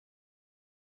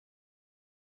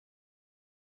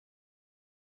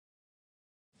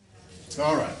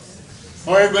All right.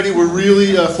 All right, everybody, we're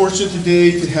really fortunate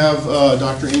today to have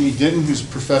Dr. Amy Denton, who's a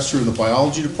professor in the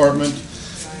biology department,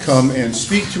 come and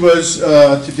speak to us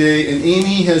today. And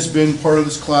Amy has been part of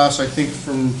this class, I think,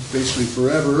 from basically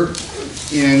forever.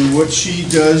 And what she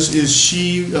does is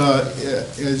she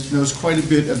knows quite a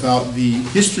bit about the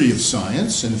history of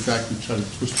science. And in fact, we try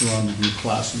to twist around to do a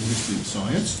class in the history of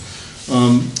science.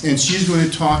 And she's going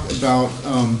to talk about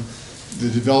the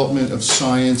development of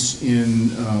science in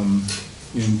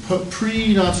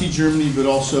pre-Nazi Germany, but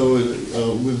also with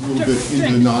a little bit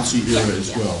into the Nazi era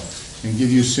as well, and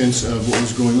give you a sense of what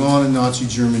was going on in Nazi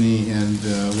Germany and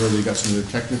where they got some of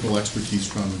their technical expertise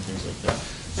from and things like that.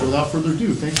 So without further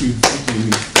ado, thank you.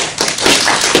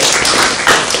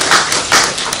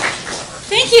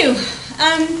 Thank you.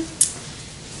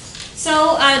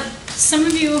 Some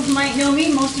of you might know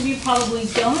me, most of you probably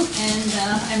don't, and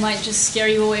I might just scare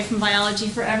you away from biology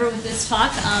forever with this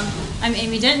talk. I'm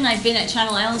Amy Denton. I've been at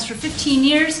Channel Islands for 15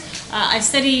 years. I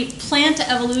study plant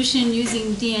evolution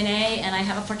using DNA, and I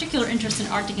have a particular interest in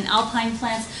Arctic and alpine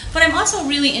plants, but I'm also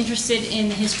really interested in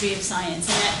the history of science,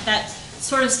 and that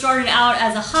sort of started out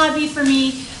as a hobby for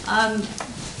me.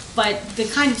 But the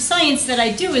kind of science that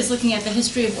I do is looking at the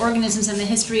history of organisms and the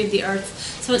history of the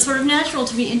Earth. So it's sort of natural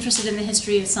to be interested in the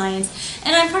history of science.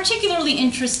 And I'm particularly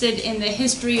interested in the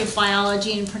history of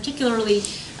biology, and particularly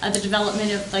the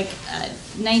development of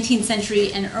 19th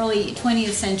century and early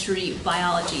 20th century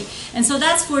biology. And so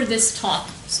that's where this talk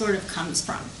sort of comes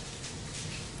from.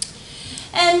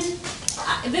 And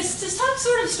this talk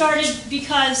sort of started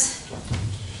because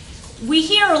we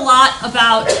hear a lot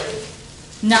about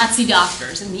Nazi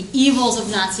doctors and the evils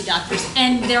of Nazi doctors,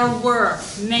 and there were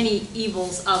many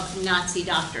evils of Nazi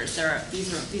doctors.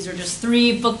 These are just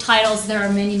 3 book titles. There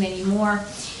are many, many more,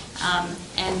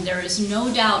 and there is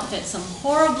no doubt that some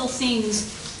horrible things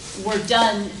were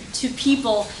done to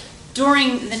people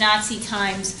during the Nazi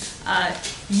times,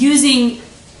 using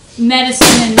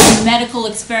medicine and medical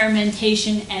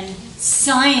experimentation and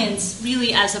science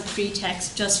really as a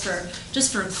pretext just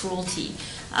for cruelty.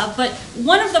 But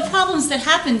one of the problems that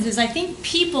happens is I think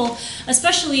people,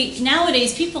 especially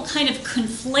nowadays, people kind of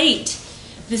conflate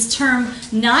this term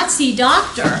Nazi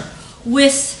doctor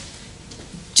with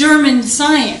German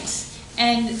science.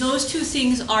 And those two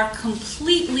things are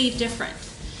completely different.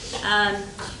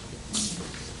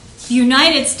 The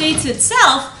United States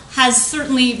itself has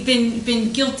certainly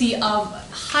been guilty of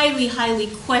highly, highly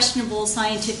questionable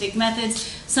scientific methods.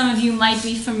 Some of you might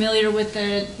be familiar with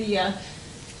the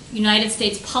United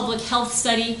States Public Health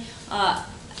Study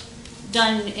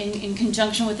done in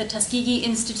conjunction with the Tuskegee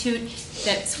Institute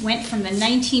that went from the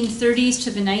 1930s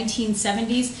to the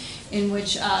 1970s, in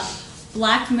which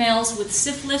black males with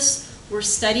syphilis were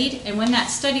studied. And when that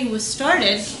study was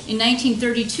started in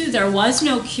 1932, there was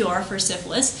no cure for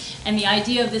syphilis, and the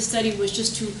idea of this study was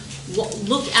just to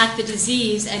look at the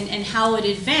disease and how it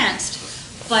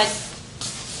advanced. But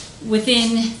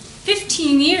within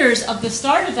 15 years of the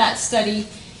start of that study,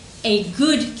 a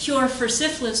good cure for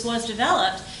syphilis was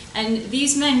developed, and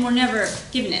these men were never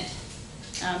given it.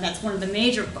 That's one of the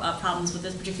major problems with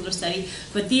this particular study.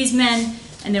 But these men,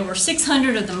 and there were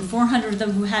 600 of them, 400 of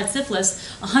them who had syphilis,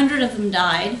 100 of them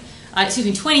died,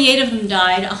 28 of them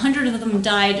died, 100 of them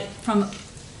died from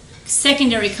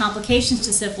secondary complications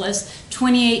to syphilis,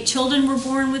 28 children were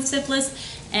born with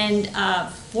syphilis, and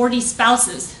 40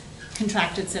 spouses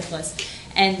contracted syphilis.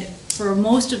 And for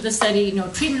most of the study, no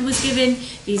treatment was given.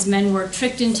 These men were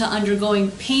tricked into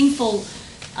undergoing painful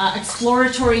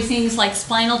exploratory things like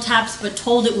spinal taps, but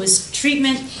told it was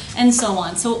treatment, and so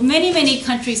on. So many, many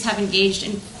countries have engaged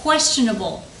in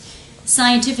questionable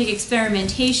scientific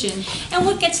experimentation. And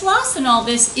what gets lost in all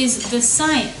this is the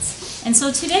science. And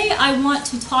so today I want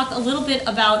to talk a little bit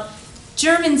about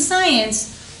German science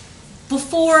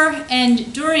before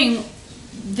and during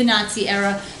the Nazi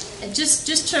era,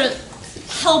 just to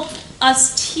help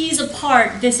us tease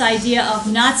apart this idea of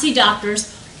Nazi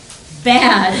doctors,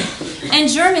 bad, and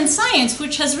German science,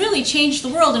 which has really changed the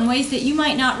world in ways that you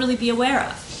might not really be aware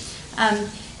of.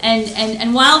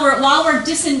 And while we're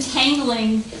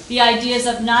disentangling the ideas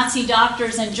of Nazi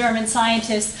doctors and German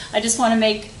scientists, I just want to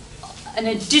make an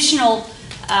additional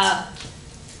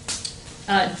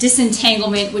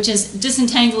disentanglement, which is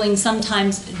disentangling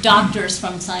sometimes doctors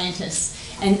from scientists.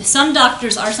 And some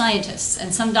doctors are scientists,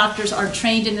 and some doctors are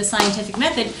trained in the scientific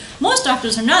method. Most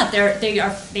doctors are not.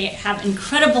 They have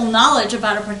incredible knowledge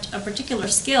about a particular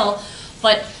skill,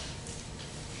 but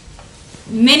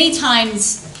many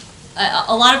times,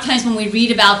 a lot of times when we read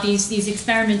about these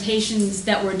experimentations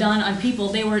that were done on people,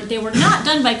 they were not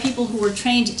done by people who were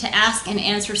trained to ask and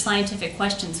answer scientific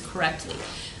questions correctly.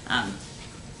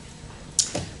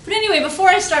 But anyway, before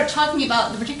I start talking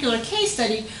about the particular case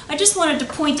study, I just wanted to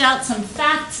point out some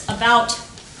facts about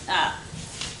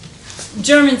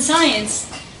German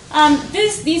science.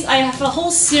 I have a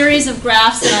whole series of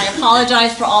graphs, and I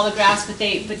apologize for all the graphs, but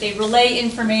they relay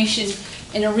information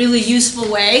in a really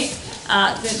useful way,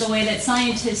 the way that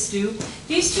scientists do.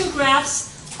 These two graphs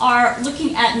are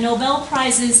looking at Nobel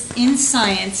Prizes in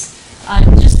science,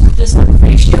 just this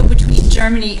ratio between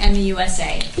Germany and the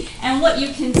USA. And what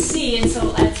you can see, and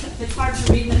so it's hard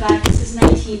to read in the back, this is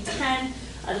 1910.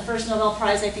 The first Nobel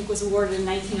Prize, I think, was awarded in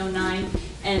 1909,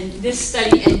 and this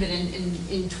study ended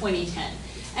in 2010.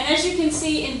 And as you can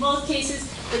see in both cases,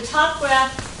 the top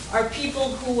graph are people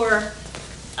who were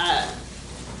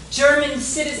German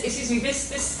citizens. Excuse me.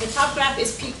 The top graph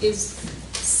is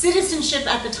citizenship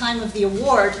at the time of the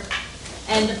award,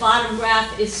 and the bottom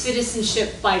graph is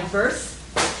citizenship by birth.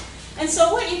 And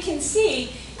so what you can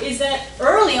see is that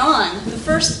early on, the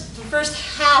first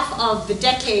half of the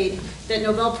decade that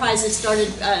Nobel Prizes started,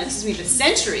 the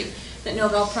century that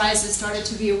Nobel Prizes started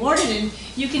to be awarded in,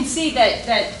 you can see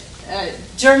that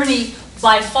Germany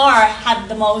by far had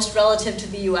the most relative to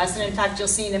the US, and in fact you'll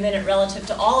see in a minute relative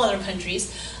to all other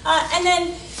countries. And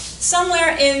then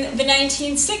somewhere in the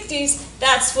 1960s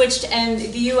that switched and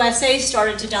the USA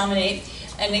started to dominate.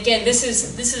 And again, this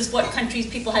is what countries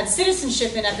people had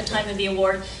citizenship in at the time of the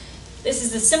award. This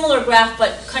is a similar graph,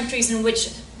 but countries in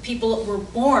which people were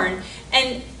born.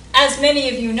 And as many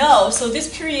of you know, so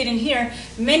this period in here,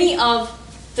 many of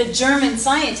the German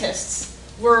scientists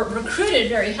were recruited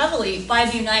very heavily by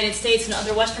the United States and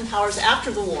other Western powers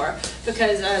after the war,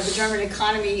 because the German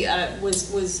economy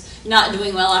was not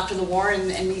doing well after the war, and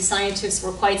these scientists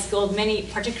were quite skilled. Many,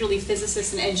 particularly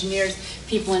physicists and engineers,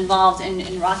 people involved in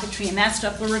rocketry and that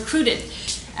stuff, were recruited.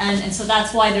 And so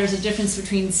that's why there's a difference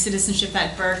between citizenship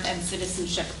at birth and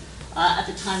citizenship at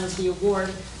the time of the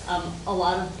award. A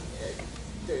lot of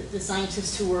the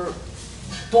scientists who were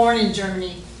born in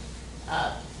Germany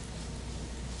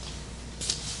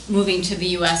moving to the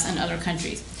US and other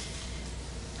countries.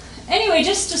 Anyway,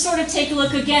 just to sort of take a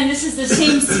look again, this is the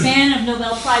same span of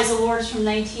Nobel Prize awards from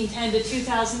 1910 to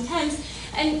 2010.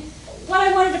 And what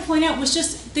I wanted to point out was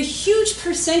just the huge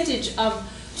percentage of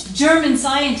German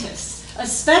scientists,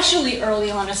 especially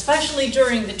early on, especially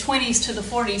during the 20s to the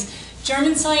 40s.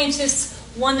 German scientists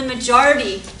won the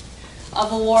majority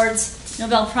of awards,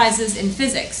 Nobel Prizes in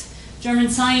physics. German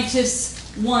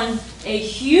scientists won a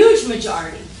huge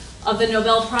majority of the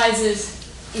Nobel Prizes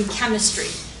in chemistry.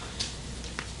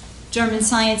 German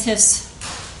scientists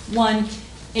won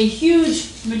a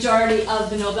huge majority of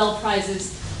the Nobel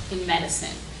Prizes in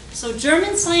medicine. So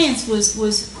German science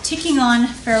was ticking on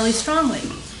fairly strongly.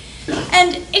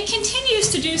 And it continues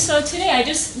to do so today. I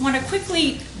just want to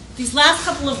quickly, these last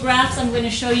couple of graphs I'm going to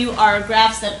show you are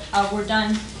graphs that were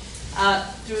done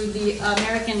through the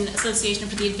American Association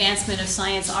for the Advancement of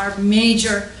Science, our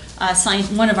major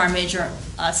one of our major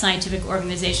scientific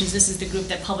organizations. This is the group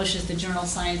that publishes the journal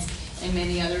Science and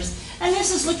many others. And this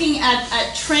is looking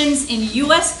at trends in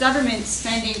US government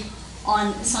spending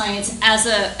on science as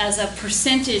a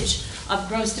percentage of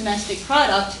gross domestic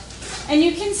product. And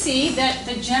you can see that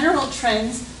the general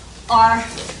trends are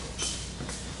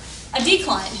a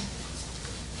decline.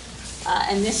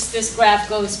 And this graph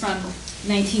goes from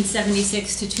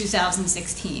 1976 to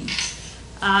 2016.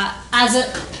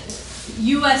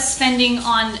 U.S. spending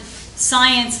on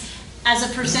science as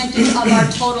a percentage of our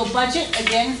total budget,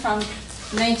 again from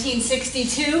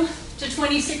 1962 to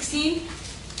 2016.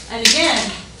 And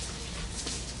again,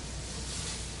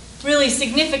 really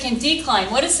significant decline.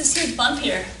 What is this huge bump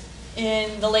here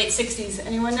in the late 60s?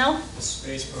 Anyone know? The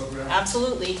space program.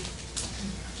 Absolutely.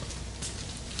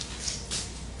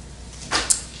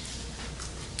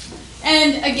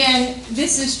 And again,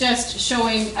 this is just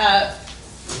showing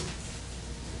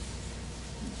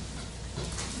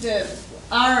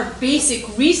our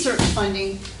basic research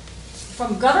funding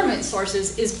from government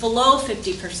sources is below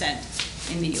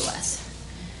 50% in the US.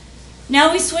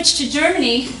 Now we switch to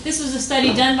Germany. This was a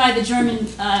study done by the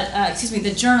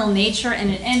the journal Nature, and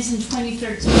it ends in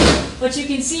 2013. But you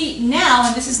can see now,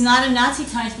 and this is not in Nazi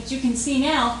times, but you can see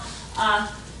now,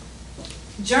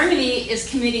 Germany is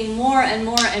committing more and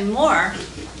more and more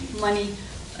money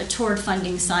toward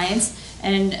funding science.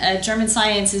 And German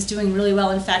science is doing really well.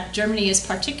 In fact, Germany is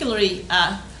particularly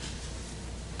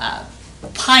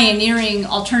pioneering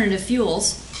alternative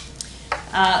fuels.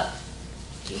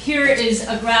 Here is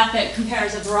a graph that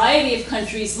compares a variety of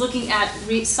countries looking at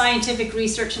scientific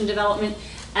research and development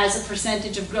as a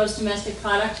percentage of gross domestic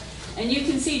product. And you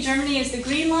can see Germany is the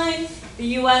green line, the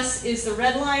US is the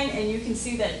red line, and you can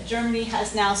see that Germany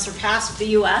has now surpassed the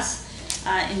US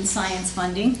in science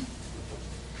funding.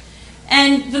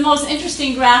 And the most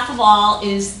interesting graph of all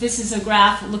is, this is a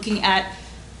graph looking at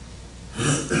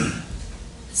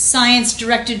science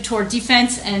directed toward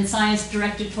defense and science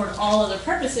directed toward all other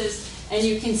purposes. And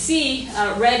you can see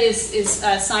red is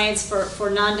science for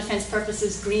non-defense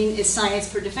purposes, green is science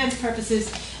for defense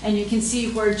purposes, and you can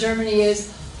see where Germany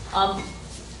is.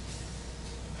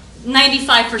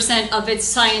 95% of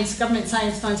its government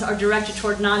science funds are directed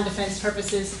toward non-defense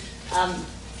purposes.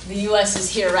 The US is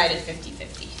here right at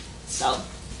 50-50. So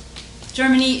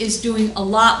Germany is doing a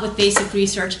lot with basic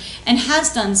research and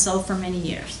has done so for many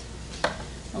years.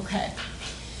 Okay.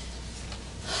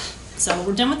 So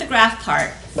we're done with the graph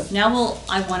part. Now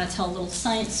I want to tell a little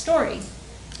science story.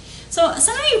 So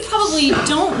some of you probably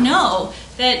don't know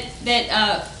that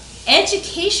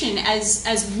education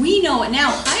as we know it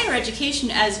now, higher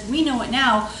education as we know it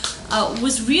now,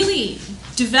 was really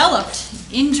developed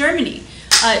in Germany.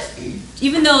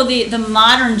 Even though the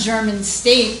modern German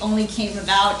state only came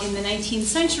about in the 19th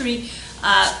century,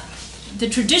 the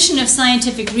tradition of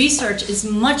scientific research is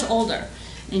much older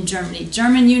in Germany.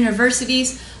 German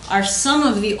universities are some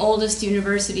of the oldest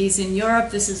universities in Europe.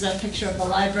 This is a picture of the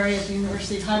library of the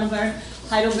University of Heidelberg.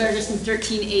 Heidelberg is from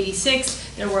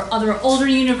 1386. There were other older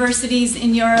universities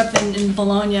in Europe, in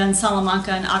Bologna and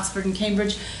Salamanca and Oxford and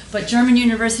Cambridge, but German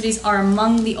universities are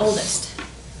among the oldest.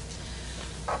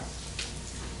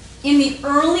 In the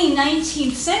early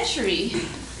 19th century,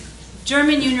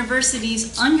 German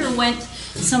universities underwent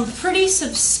some pretty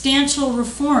substantial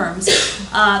reforms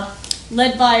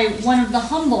led by one of the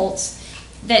Humboldts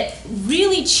that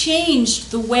really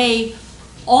changed the way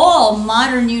all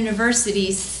modern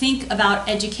universities think about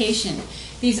education.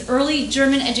 These early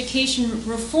German education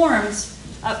reforms,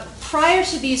 prior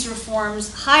to these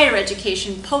reforms, higher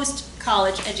education,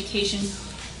 post-college education,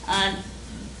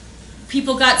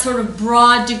 people got sort of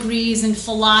broad degrees in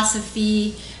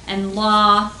philosophy and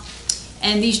law,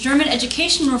 and these German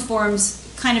education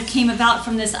reforms kind of came about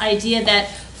from this idea that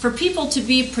for people to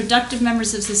be productive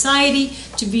members of society,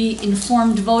 to be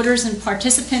informed voters and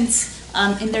participants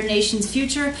in their nation's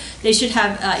future, they should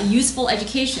have useful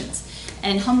educations.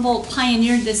 And Humboldt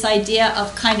pioneered this idea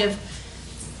of kind of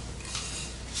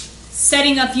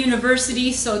setting up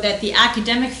universities so that the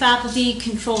academic faculty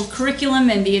controlled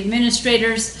curriculum and the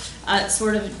administrators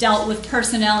sort of dealt with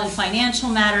personnel and financial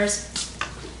matters.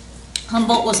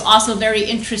 Humboldt was also very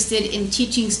interested in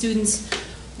teaching students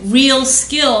real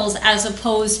skills as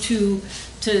opposed to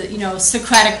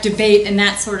Socratic debate and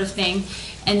that sort of thing.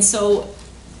 And so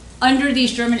under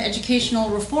these German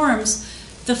educational reforms,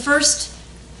 the first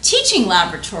teaching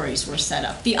laboratories were set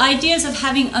up. The ideas of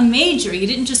having a major, you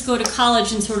didn't just go to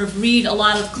college and sort of read a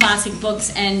lot of classic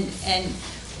books and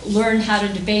learn how to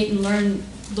debate and learn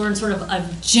sort of a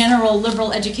general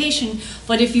liberal education,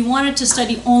 but if you wanted to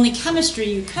study only chemistry,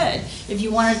 you could. If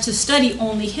you wanted to study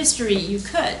only history, you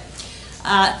could.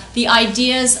 The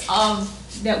ideas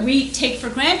that we take for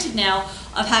granted now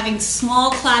of having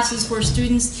small classes where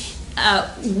students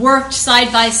worked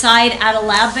side by side at a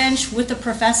lab bench with a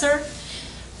professor,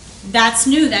 that's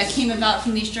new. That came about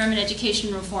from these German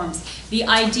education reforms. The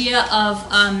idea of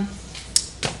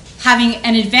having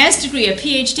an advanced degree, a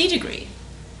PhD degree,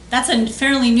 that's a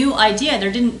fairly new idea.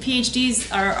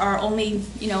 PhDs are only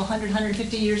 100,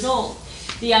 150 years old.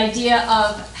 The idea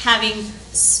of having,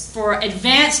 for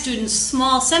advanced students,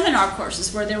 small seminar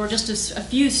courses where there were just a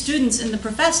few students and the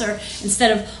professor,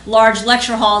 instead of large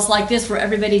lecture halls like this where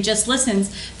everybody just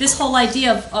listens. This whole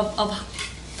idea of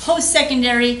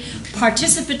post-secondary,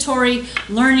 participatory,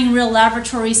 learning real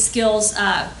laboratory skills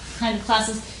kind of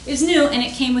classes is new, and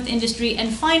it came with industry,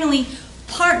 and finally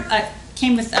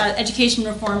came with education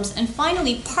reforms, and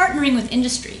finally partnering with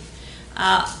industry,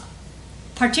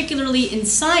 particularly in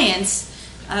science.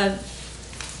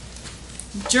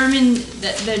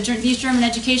 These German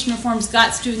education reforms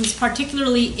got students,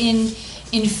 particularly in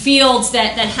fields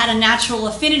that had a natural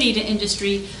affinity to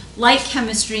industry, like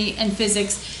chemistry and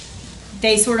physics.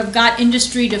 They sort of got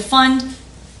industry to fund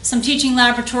some teaching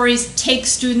laboratories, take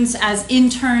students as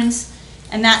interns,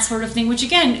 and that sort of thing, which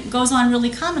again goes on really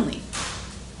commonly.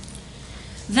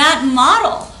 That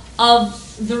model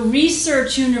of the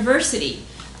research university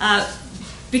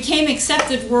became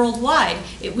accepted worldwide.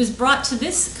 It was brought to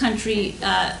this country,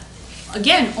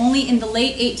 again, only in the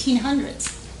late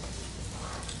 1800s.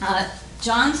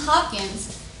 Johns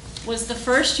Hopkins was the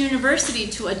first university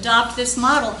to adopt this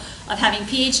model of having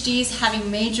PhDs, having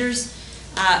majors,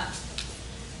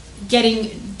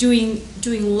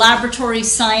 doing laboratory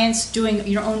science, doing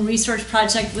your own research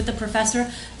project with a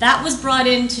professor. That was brought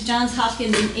into Johns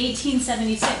Hopkins in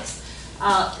 1876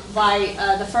 by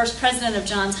the first president of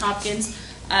Johns Hopkins,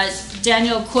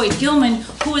 Daniel Coit Gilman,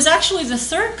 who was actually the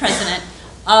third president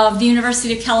of the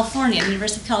University of California. The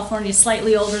University of California is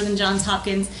slightly older than Johns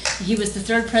Hopkins. He was the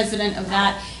third president of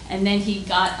that, and then he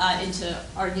got into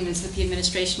arguments with the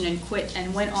administration and quit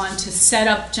and went on to set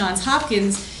up Johns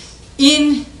Hopkins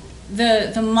in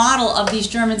the model of these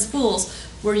German schools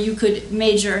where you could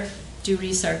major, do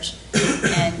research,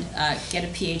 and get a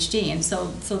PhD. And so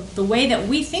the way that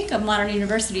we think of modern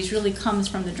universities really comes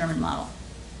from the German model.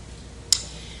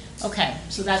 Okay,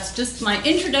 so that's just my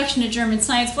introduction to German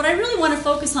science. What I really want to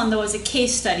focus on, though, is a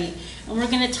case study. And we're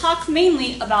going to talk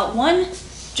mainly about one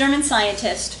German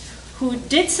scientist who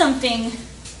did something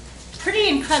pretty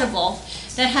incredible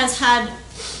that has had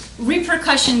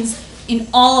repercussions in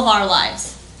all of our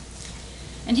lives.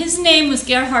 And his name was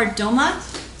Gerhard Domagk.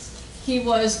 He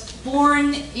was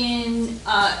born in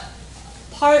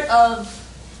part of,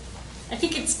 I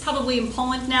think it's probably in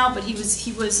Poland now, but he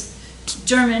was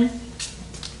German.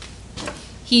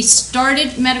 He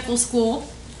started medical school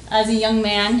as a young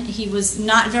man. He was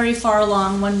not very far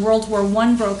along when World War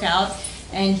I broke out,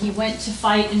 and he went to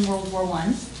fight in World War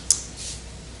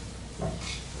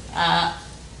I.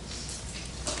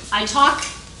 I talk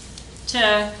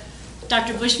to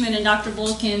Dr. Bushman and Dr.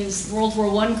 Bolkin's World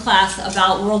War I class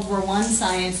about World War I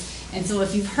science, and so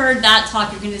if you've heard that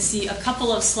talk, you're going to see a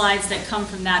couple of slides that come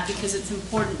from that because it's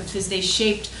important, because they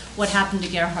shaped what happened to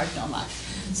Gerhard Domagk.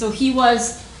 So he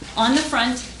was on the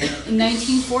front in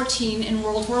 1914 in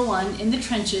World War I in the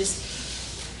trenches,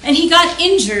 and he got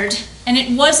injured, and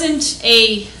it wasn't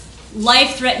a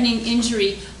life-threatening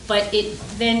injury, but it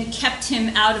then kept him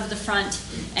out of the front,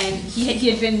 and he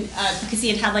had been, because he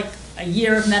had had like a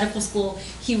year of medical school,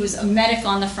 he was a medic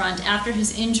on the front. After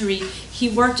his injury, he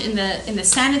worked in the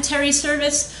sanitary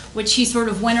service, which he sort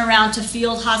of went around to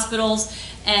field hospitals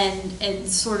and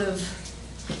sort of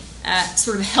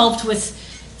helped with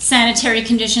sanitary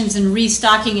conditions and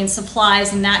restocking and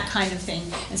supplies and that kind of thing.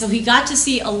 And so he got to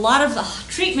see a lot of the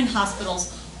treatment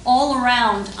hospitals all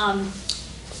around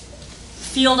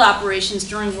field operations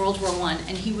during World War I,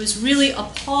 and he was really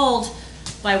appalled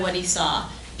by what he saw,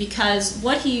 because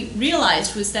what he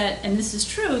realized was that, and this is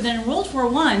true, that in World War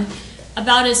I,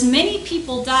 about as many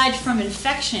people died from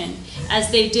infection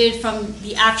as they did from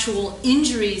the actual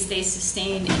injuries they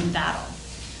sustained in battle.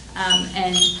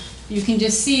 And you can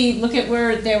just see, look at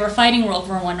where they were fighting World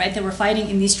War I, right? They were fighting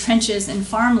in these trenches in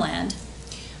farmland.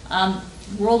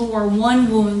 World War I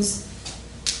wounds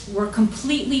were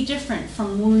completely different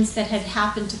from wounds that had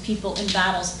happened to people in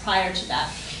battles prior to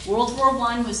that. World War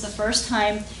I was the first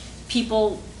time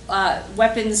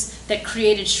weapons that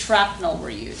created shrapnel were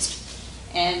used.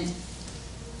 And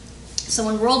so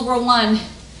in World War I,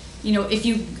 you know, if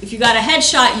you got a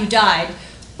headshot, you died.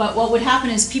 But what would happen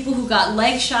is people who got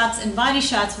leg shots and body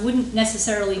shots wouldn't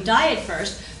necessarily die at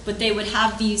first, but they would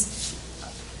have these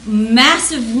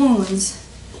massive wounds.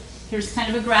 Here's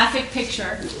kind of a graphic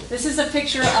picture. This is a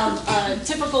picture of a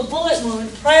typical bullet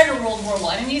wound prior to World War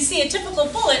I. And you see a typical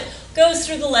bullet goes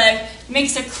through the leg,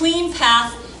 makes a clean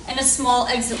path, and a small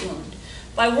exit wound.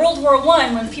 By World War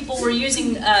I, when people were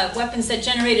using weapons that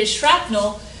generated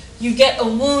shrapnel, you get a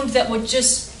wound that would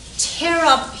just tear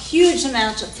up huge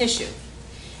amounts of tissue.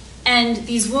 And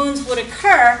these wounds would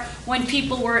occur when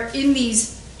people were in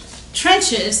these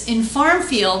trenches in farm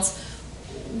fields.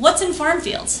 What's in farm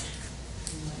fields?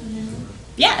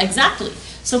 Yeah, exactly.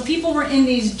 So people were in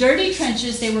these dirty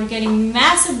trenches. They were getting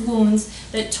massive wounds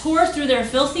that tore through their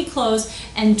filthy clothes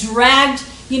and dragged,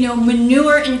 you know,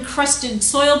 manure-encrusted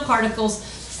soil particles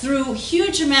through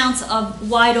huge amounts of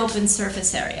wide open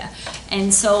surface area.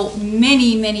 And so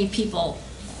many, many people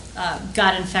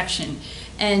got infection.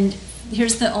 And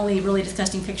here's the only really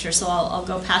disgusting picture, so I'll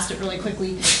go past it really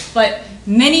quickly. But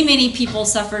many, many people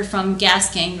suffered from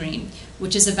gas gangrene,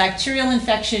 which is a bacterial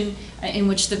infection in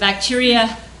which the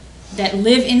bacteria that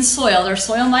live in soil, they're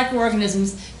soil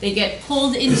microorganisms, they get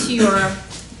pulled into your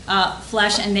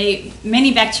flesh, and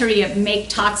many bacteria make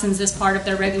toxins as part of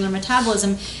their regular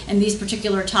metabolism, and these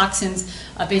particular toxins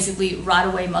basically rot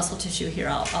away muscle tissue. Here,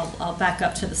 I'll back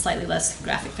up to the slightly less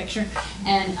graphic picture.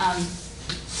 And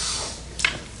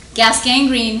gas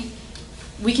gangrene,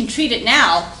 we can treat it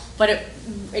now, but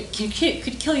it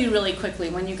could kill you really quickly.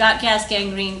 When you got gas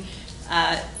gangrene,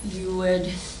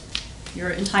 your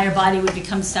entire body would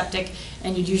become septic,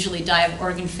 and you'd usually die of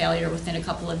organ failure within a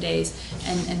couple of days,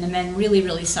 and the men really,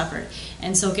 really suffered.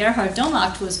 And so Gerhard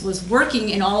Domagk was working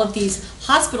in all of these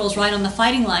hospitals right on the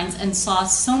fighting lines and saw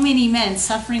so many men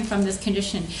suffering from this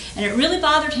condition, and it really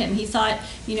bothered him. He thought,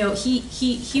 you know,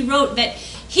 he wrote that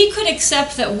he could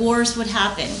accept that wars would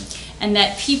happen and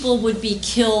that people would be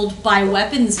killed by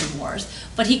weapons in wars,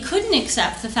 but he couldn't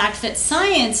accept the fact that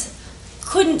science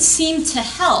couldn't seem to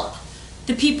help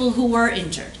the people who were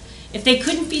injured. If they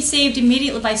couldn't be saved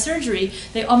immediately by surgery,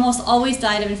 they almost always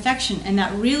died of infection, and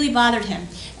that really bothered him.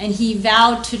 And he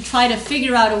vowed to try to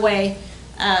figure out a way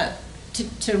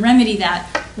to remedy that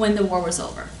when the war was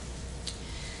over.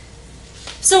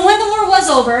 So when the war was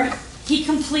over, he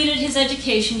completed his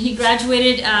education. He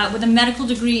graduated with a medical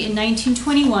degree in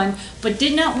 1921, but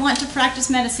did not want to practice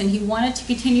medicine. He wanted to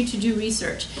continue to do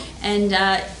research. And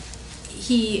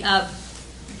he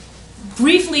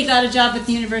briefly got a job at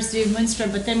the University of Münster,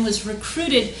 but then was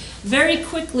recruited very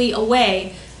quickly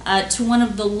away to one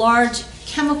of the large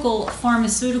chemical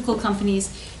pharmaceutical companies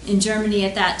in Germany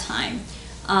at that time.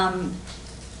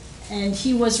 And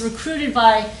he was recruited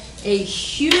by a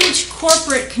huge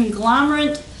corporate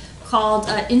conglomerate called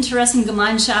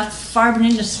Interessengemeinschaft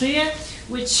Farbenindustrie,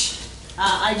 which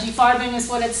IG Farben is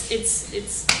what it's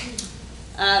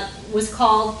was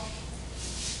called.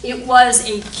 It was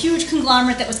a huge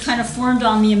conglomerate that was kind of formed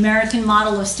on the American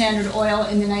model of Standard Oil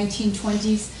in the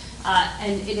 1920s,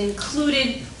 and it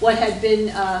included what had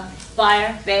been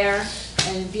Bayer,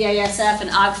 and BASF, and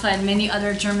Agfa, and many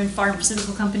other German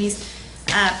pharmaceutical companies.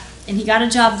 And he got a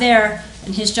job there,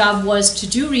 and his job was to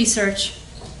do research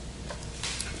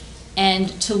and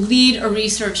to lead a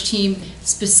research team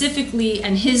specifically,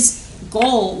 and his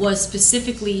goal was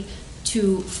specifically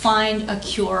to find a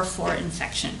cure for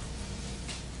infection.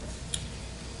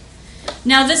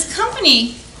 Now this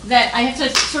company that, I have to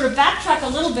sort of backtrack a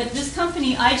little bit, this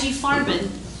company, IG Farben,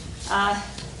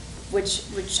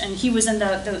 and he was in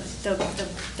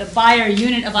the Bayer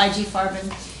unit of IG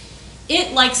Farben,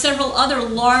 it, like several other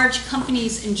large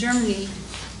companies in Germany,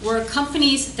 were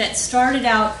companies that started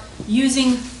out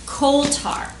using coal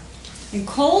tar. And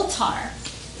coal tar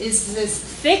is this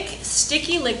thick,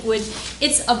 sticky liquid.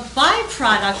 It's a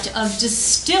byproduct of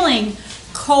distilling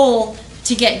coal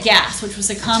to get gas, which was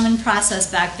a common process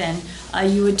back then.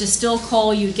 You would distill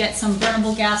coal, you'd get some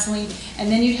burnable gasoline, and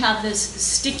then you'd have this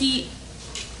sticky,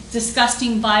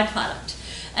 disgusting byproduct.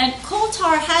 And coal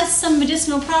tar has some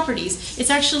medicinal properties. It's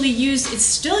actually used, it's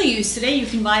still used today. You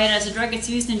can buy it as a drug. It's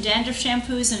used in dandruff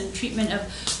shampoos and in treatment of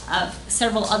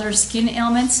several other skin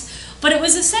ailments. But it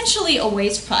was essentially a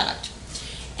waste product.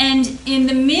 And in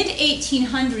the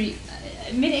mid-1800s,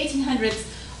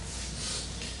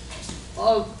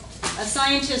 a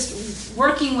scientist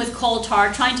working with coal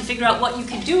tar, trying to figure out what you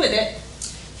could do with it,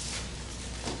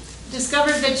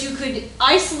 discovered that you could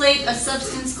isolate a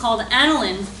substance called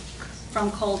aniline from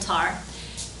coal tar,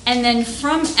 and then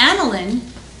from aniline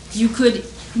you could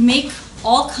make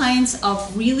all kinds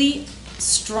of really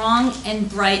strong and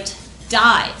bright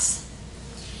dyes.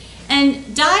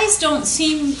 And dyes don't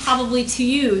seem probably to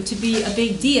you to be a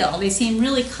big deal. They seem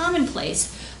really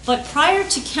commonplace. But prior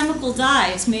to chemical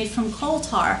dyes made from coal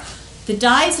tar, the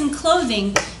dyes in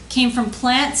clothing came from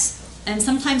plants and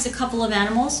sometimes a couple of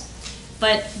animals.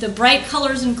 But the bright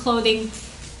colors in clothing,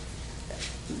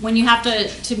 when you have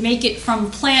to make it from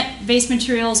plant-based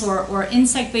materials or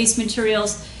insect-based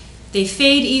materials, they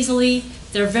fade easily.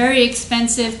 They're very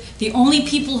expensive. The only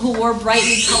people who wore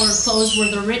brightly colored clothes were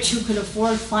the rich who could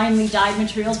afford finely dyed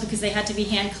materials because they had to be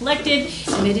hand-collected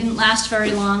and they didn't last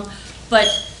very long. But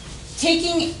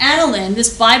taking aniline,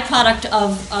 this byproduct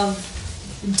of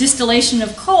distillation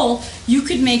of coal, you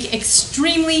could make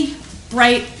extremely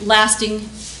bright, lasting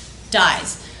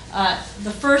dyes.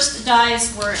 The first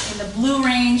dyes were in the blue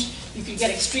range. You could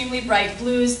get extremely bright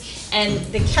blues, and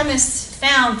the chemists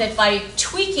found that by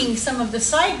tweaking some of the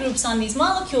side groups on these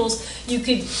molecules, you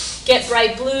could get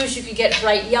bright blues, you could get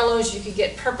bright yellows, you could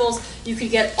get purples, you could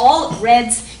get all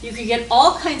reds, you could get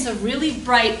all kinds of really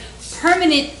bright,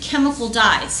 permanent chemical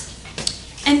dyes.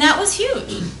 And that was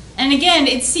huge. And again,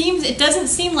 it doesn't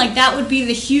seem like that would be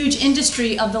the huge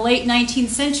industry of the late 19th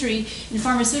century in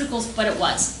pharmaceuticals, but it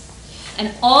was.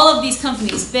 And all of these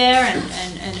companies, Bayer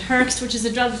and Herbst, which is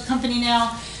a drug company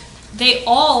now, they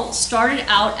all started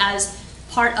out as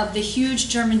part of the huge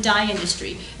German dye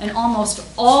industry. And almost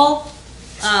all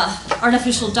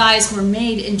artificial dyes were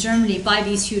made in Germany by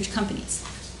these huge companies.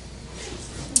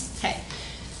 Okay,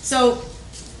 so,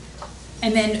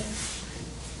 and then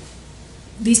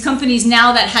these companies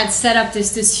now that had set up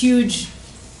this huge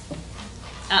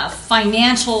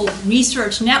financial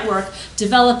research network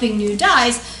developing new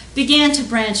dyes began to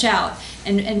branch out.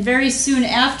 And very soon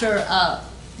after,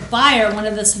 Bayer, one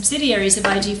of the subsidiaries of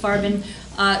IG Farben,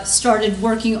 started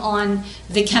working on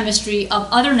the chemistry of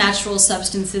other natural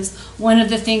substances. One of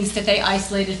the things that they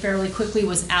isolated fairly quickly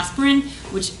was aspirin,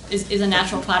 which is a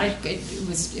natural product. It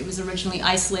was originally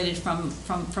isolated from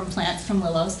plants, from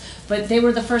willows. But they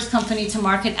were the first company to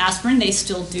market aspirin. They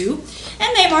still do.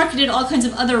 And they marketed all kinds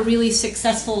of other really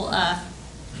successful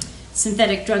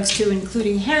synthetic drugs too,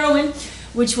 including heroin,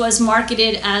 which was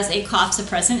marketed as a cough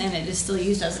suppressant, and it is still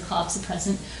used as a cough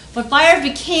suppressant. But Bayer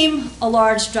became a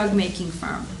large drug-making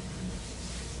firm.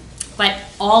 But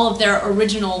all of their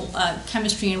original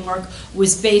chemistry and work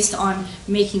was based on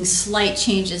making slight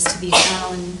changes to these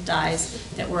aniline dyes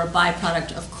that were a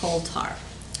byproduct of coal tar.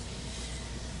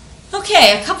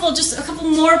 Okay, a couple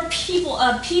more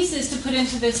pieces to put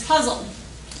into this puzzle.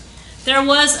 There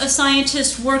was a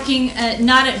scientist working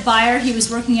not at Bayer. He was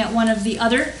working at one of the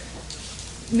other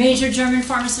major German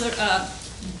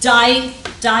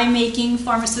dye-making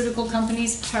pharmaceutical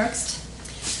companies, Hoechst.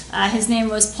 His name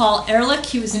was Paul Ehrlich.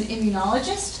 He was an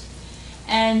immunologist.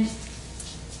 And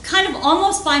kind of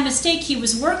almost by mistake, he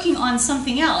was working on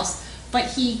something else,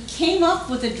 but he came up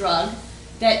with a drug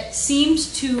that seemed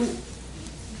to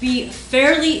be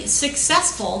fairly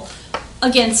successful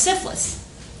against syphilis.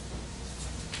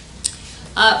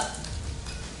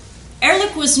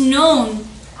 Ehrlich was known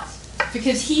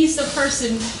because he's the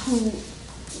person who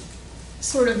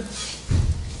sort of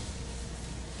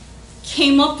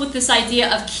came up with this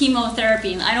idea of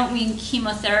chemotherapy. And I don't mean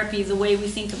chemotherapy the way we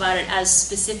think about it as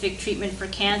specific treatment for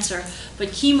cancer,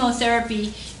 but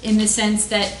chemotherapy in the sense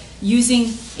that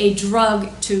using a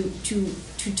drug to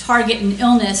target an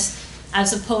illness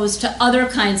as opposed to other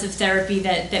kinds of therapy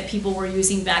that people were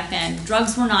using back then.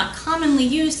 Drugs were not commonly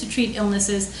used to treat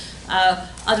illnesses.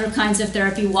 Other kinds of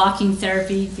therapy, walking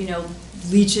therapy,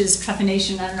 leeches,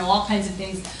 trepanation, I don't know, all kinds of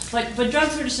things. But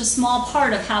drugs were just a small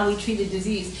part of how we treated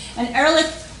disease. And Ehrlich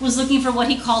was looking for what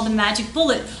he called the magic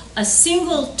bullet, a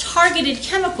single targeted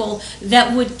chemical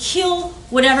that would kill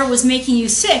whatever was making you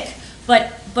sick,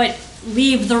 but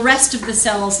leave the rest of the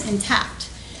cells intact.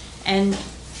 And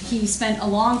he spent a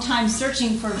long time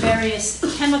searching for various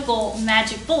chemical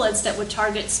magic bullets that would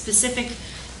target specific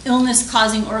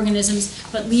illness-causing organisms,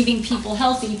 but leaving people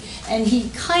healthy. And he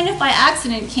kind of by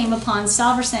accident came upon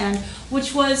Salvarsan,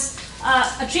 which was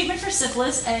a treatment for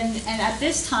syphilis. And at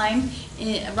this time,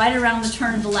 right around the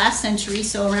turn of the last century,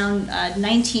 so around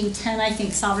 1910, I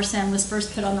think Salvarsan was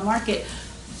first put on the market.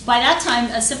 By that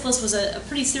time, syphilis was a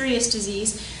pretty serious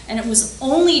disease, and it was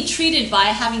only treated by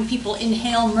having people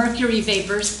inhale mercury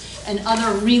vapors and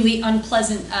other really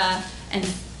unpleasant and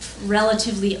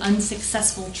relatively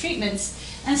unsuccessful treatments.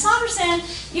 And Salvarsan,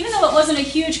 even though it wasn't a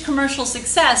huge commercial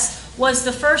success, was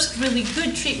the first really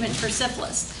good treatment for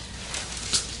syphilis.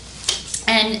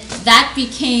 And that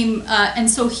became, and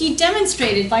so he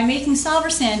demonstrated by making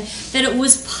Salvarsan that it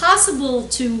was possible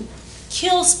to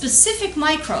kill specific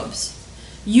microbes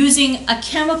using a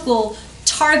chemical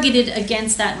targeted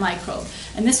against that microbe.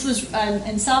 And this was,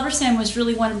 and Salvarsan was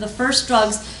really one of the first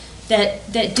drugs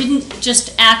that didn't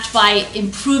just act by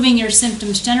improving your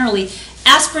symptoms generally.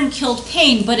 Aspirin killed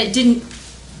pain, but it didn't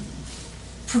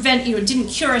prevent you, it didn't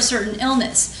cure a certain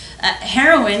illness.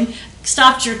 Heroin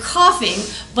stopped your coughing,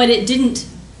 but it didn't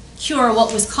cure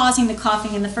what was causing the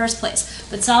coughing in the first place.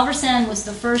 But Salvarsan was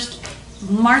the first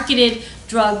marketed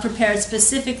drug prepared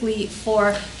specifically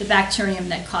for the bacterium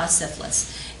that caused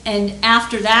syphilis. And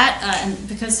after that, and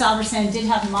because Salvarsan did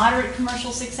have moderate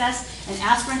commercial success and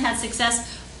aspirin had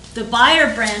success, the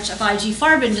Bayer branch of IG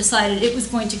Farben decided it was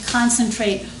going to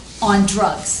concentrate on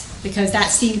drugs because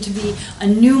that seemed to be a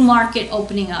new market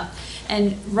opening up.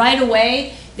 And right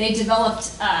away, they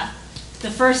developed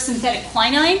the first synthetic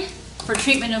quinine for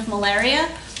treatment of malaria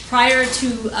prior to,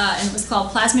 and it was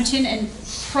called plasmachin, and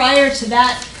prior to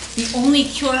that, the only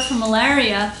cure for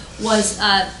malaria was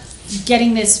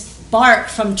getting this bark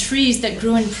from trees that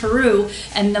grew in Peru,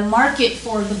 and the market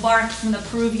for the bark from the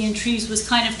Peruvian trees was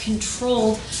kind of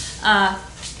controlled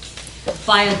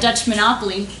by a Dutch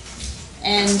monopoly,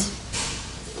 and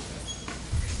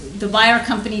the Bayer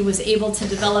company was able to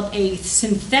develop a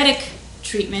synthetic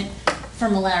treatment for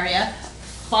malaria.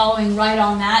 Following right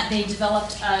on that, they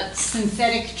developed a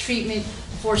synthetic treatment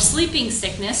for sleeping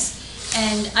sickness.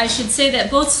 And I should say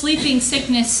that both sleeping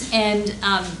sickness and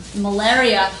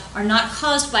malaria are not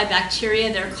caused by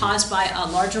bacteria. They're caused by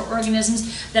larger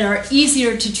organisms that are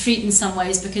easier to treat in some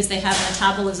ways because they have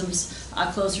metabolisms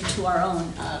closer to our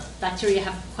own. Bacteria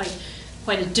have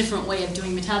quite a different way of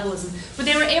doing metabolism. But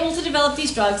they were able to develop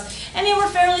these drugs, and they were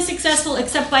fairly successful,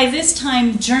 except by this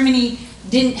time Germany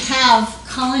didn't have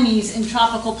colonies in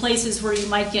tropical places where you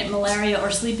might get malaria or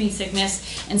sleeping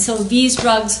sickness, and so these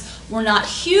drugs were not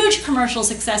huge commercial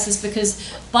successes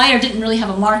because Bayer didn't really have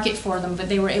a market for them, but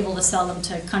they were able to sell them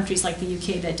to countries like the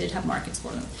UK that did have markets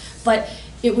for them. But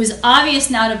it was obvious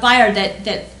now to Bayer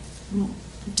that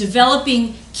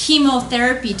developing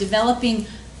chemotherapy, developing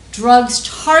drugs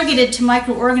targeted to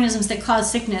microorganisms that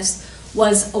cause sickness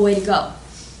was a way to go.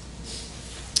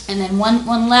 And then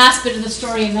one last bit of the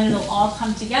story, and then it'll all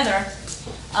come together.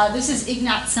 This is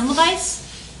Ignác Semmelweis.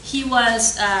 He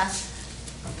was a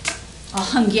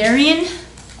Hungarian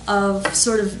of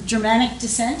sort of Germanic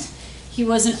descent. He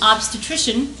was an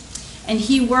obstetrician, and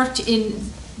he worked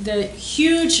in the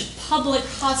huge public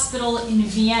hospital in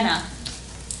Vienna.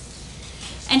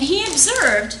 And he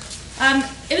observed,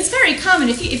 it was very common,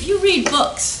 if you read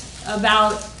books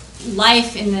about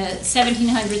life in the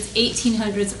 1700s,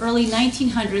 1800s, early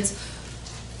 1900s,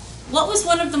 what was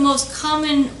one of the most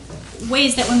common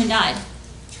ways that women died?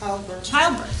 Childbirth.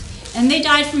 Childbirth. And they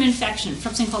died from infection,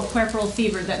 from something called puerperal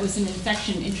fever, that was an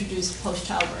infection introduced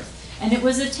post-childbirth. And it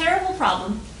was a terrible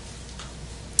problem.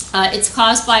 It's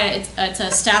caused by, it's a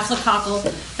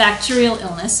staphylococcal bacterial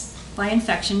illness by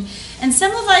infection. And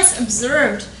Semmelweis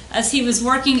observed, as he was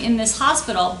working in this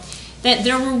hospital, that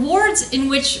there were wards in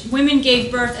which women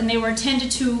gave birth and they were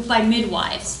attended to by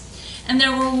midwives. And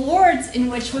there were wards in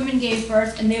which women gave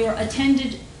birth and they were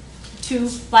attended to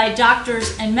by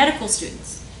doctors and medical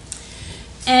students.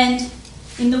 And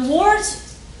in the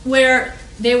wards where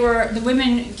the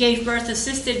women gave birth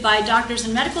assisted by doctors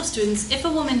and medical students, if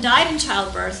a woman died in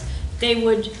childbirth, they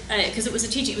would, because it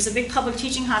was a big public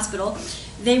teaching hospital,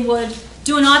 they would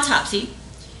do an autopsy,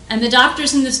 and the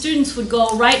doctors and the students would go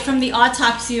right from the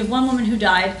autopsy of one woman who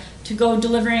died to go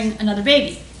delivering another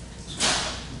baby.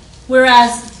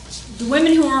 Whereas the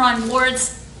women who were on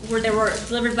wards where they were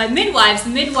delivered by midwives, the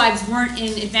midwives weren't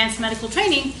in advanced medical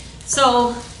training,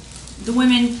 so the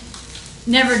women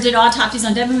never did autopsies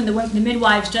on dead women. The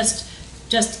midwives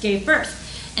just gave birth.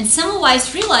 And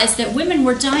Semmelweis realized that women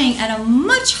were dying at a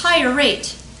much higher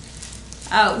rate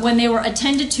when they were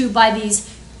attended to by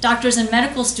these doctors and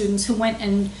medical students who went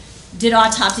and did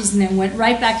autopsies and then went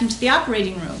right back into the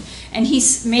operating room. And he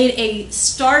made a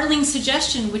startling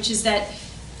suggestion, which is that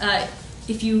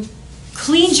if you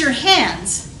cleaned your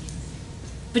hands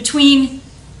between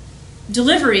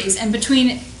deliveries and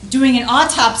between doing an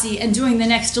autopsy and doing the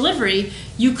next delivery,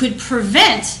 you could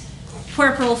prevent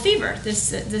puerperal fever,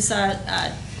 this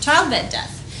childbed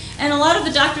death. And a lot of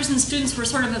the doctors and students were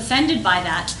sort of offended by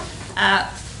that.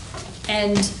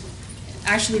 And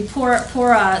actually, poor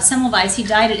Semmelweis, he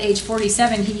died at age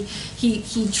 47.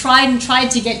 He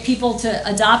tried to get people to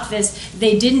adopt this.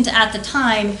 They didn't at the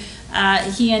time.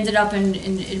 He ended up in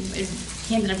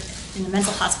a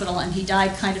mental hospital, and he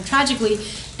died kind of tragically.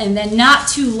 And then not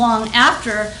too long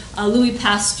after, Louis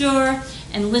Pasteur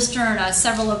and Lister and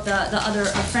several of the other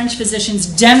French physicians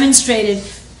demonstrated,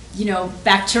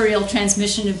 bacterial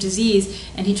transmission of disease,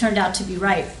 and he turned out to be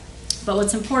right. But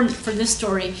what's important for this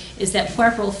story is that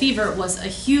puerperal fever was a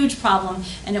huge problem,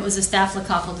 and it was a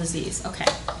staphylococcal disease. Okay.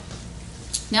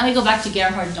 Now we go back to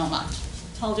Gerhard Domagt.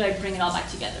 Told you I'd bring it all back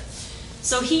together.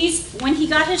 So when he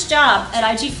got his job at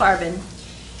IG Farben,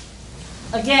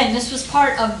 again, this was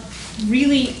part of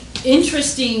really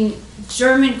interesting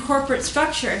German corporate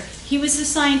structure. He was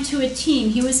assigned to a team.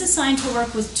 He was assigned to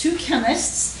work with two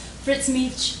chemists, Fritz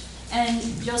Mietsch and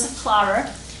Joseph Klarer.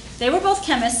 They were both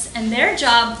chemists, and their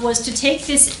job was to take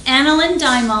this aniline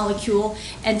dye molecule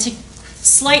and to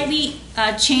slightly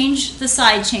change the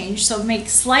side chain, so make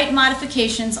slight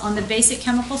modifications on the basic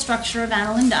chemical structure of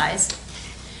aniline dyes.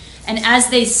 And as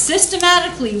they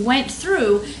systematically went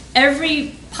through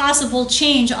every possible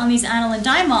change on these aniline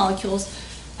dye molecules,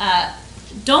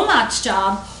 Domagt's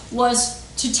job was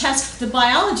to test the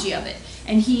biology of it.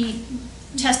 And he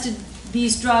tested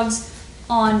these drugs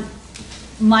on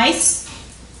mice,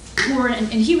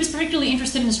 and he was particularly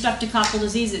interested in streptococcal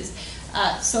diseases.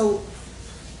 So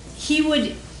he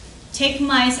would take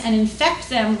mice and infect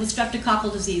them with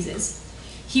streptococcal diseases.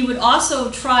 He would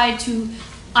also try to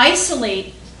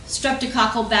isolate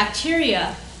streptococcal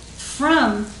bacteria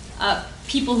from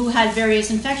people who had various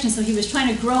infections. So he was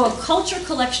trying to grow a culture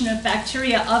collection of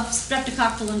bacteria of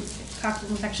streptococcal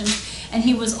infections. And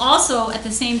he was also, at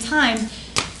the same time,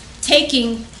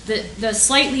 taking the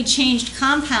slightly changed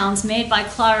compounds made by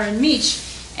Klarer and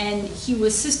Mietsch, and he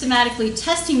was systematically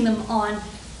testing them on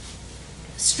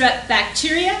strep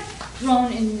bacteria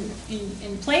grown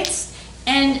in plates,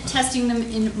 and testing them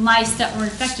in mice that were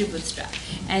infected with strep.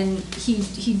 And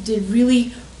he did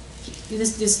really,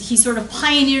 he sort of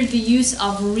pioneered the use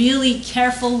of really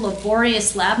careful,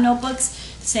 laborious lab notebooks,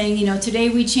 saying, today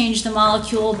we changed the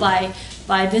molecule by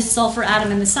this sulfur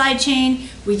atom in the side chain.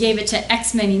 We gave it to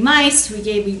X many mice.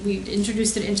 We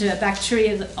introduced it into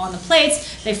bacteria on the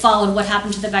plates. They followed what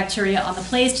happened to the bacteria on the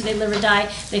plates. Did they live or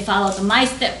die? They followed the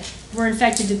mice that were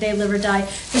infected. Did they live or die?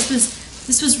 This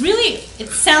was really,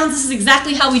 this is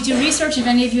exactly how we do research. If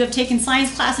any of you have taken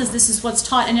science classes, this is what's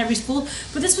taught in every school.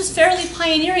 But this was fairly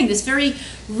pioneering, this very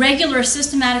regular,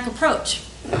 systematic approach.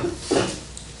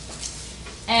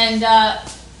 And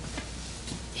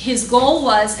his goal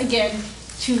was, again,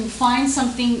 to find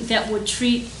something that would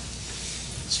treat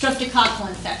streptococcal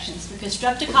infections, because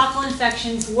streptococcal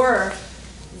infections were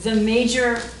the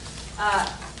major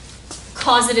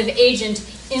causative agent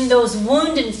in those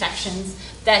wound infections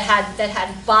that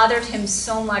had bothered him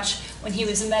so much when he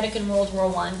was a medic in World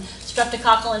War I.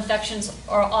 Streptococcal infections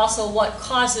are also what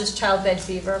causes childbed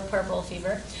fever, puerperal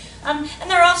fever. And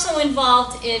they're also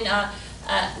involved in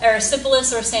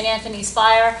erysipelas, or St. Anthony's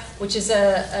fire, which is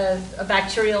a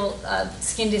bacterial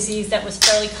skin disease that was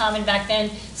fairly common back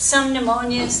then, some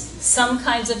pneumonias, some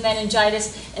kinds of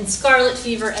meningitis, and scarlet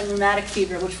fever and rheumatic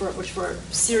fever, which were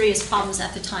serious problems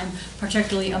at the time,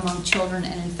 particularly among children,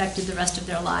 and infected the rest of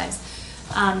their lives.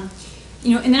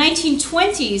 You know, in the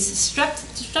 1920s,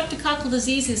 streptococcal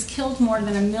diseases killed more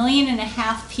than 1.5 million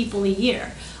people a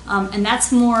year, and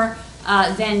that's more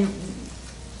than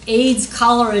AIDS,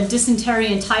 cholera, dysentery,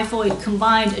 and typhoid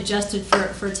combined, adjusted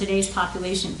for today's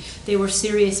population. They were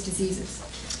serious diseases.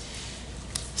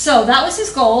 So that was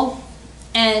his goal,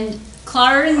 and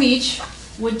Klarer and Meech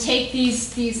would take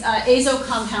these azo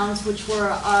compounds, which were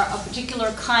a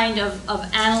particular kind of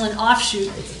aniline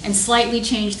offshoot, and slightly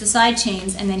change the side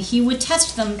chains, and then he would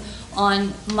test them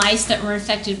on mice that were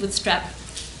infected with strep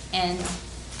and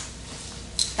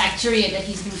bacteria that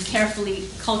he's been carefully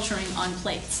culturing on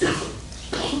plates.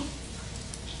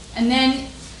 And then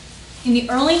in the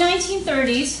early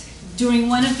 1930s, during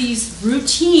one of these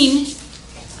routine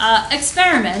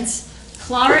experiments,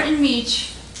 Klarer and Meech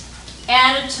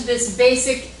added to this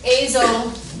basic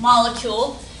azo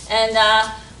molecule, and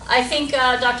I think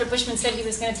Dr. Bushman said he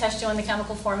was going to test you on the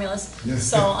chemical formulas. Yes.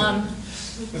 So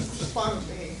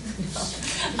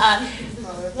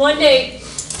one day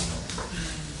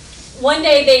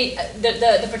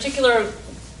the particular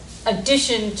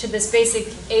addition to this basic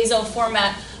azo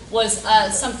format was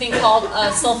something called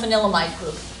a sulfanilamide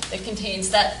group that contains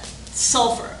that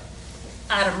sulfur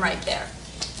atom right there.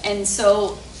 And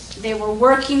so they were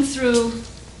working through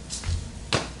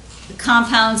the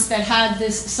compounds that had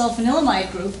this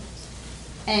sulfanilamide group,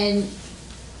 and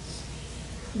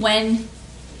when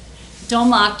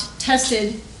Domagt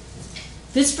tested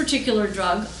this particular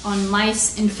drug on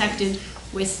mice infected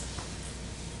with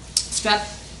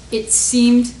strep, it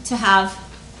seemed to have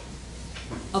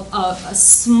a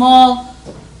small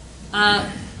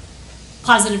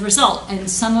positive result, and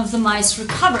some of the mice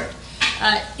recovered.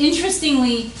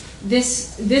 Interestingly,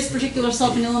 this particular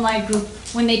sulfanilamide group,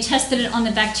 when they tested it on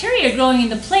the bacteria growing in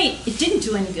the plate, it didn't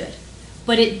do any good.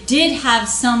 But it did have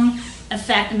some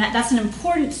effect, and that's an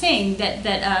important thing that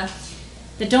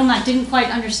Domagt didn't quite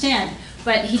understand.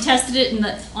 But he tested it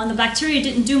on the bacteria, it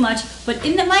didn't do much, but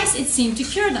in the mice it seemed to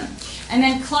cure them. And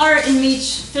then Klarer and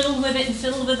Meech fiddled with it and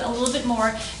fiddled with it a little bit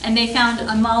more, and they found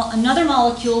another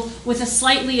molecule with a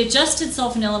slightly adjusted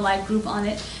sulfanilamide group on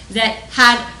it that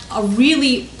had a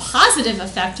really positive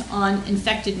effect on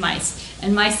infected mice.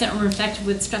 And mice that were infected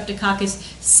with Streptococcus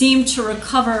seemed to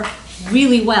recover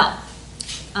really well.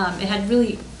 It had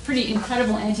really pretty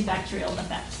incredible antibacterial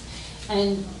effects.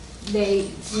 And they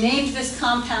named this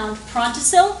compound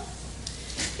Prontosil.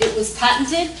 It was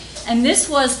patented, and this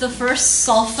was the first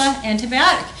sulfa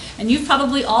antibiotic. And you've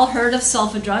probably all heard of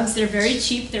sulfa drugs. They're very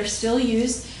cheap. They're still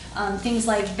used. Things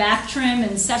like Bactrim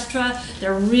and Septra,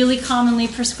 they're really commonly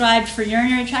prescribed for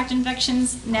urinary tract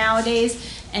infections nowadays.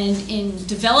 And in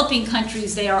developing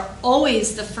countries, they are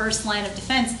always the first line of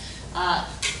defense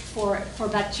for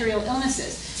bacterial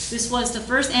illnesses. This was the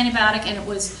first antibiotic, and it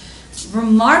was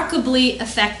remarkably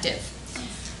effective.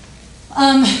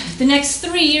 The next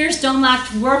 3 years,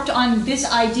 Domagt worked on this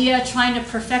idea, trying to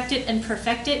perfect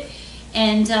it.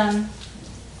 And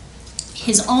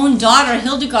his own daughter,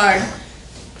 Hildegard,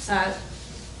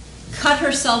 cut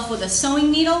herself with a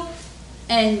sewing needle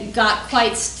and got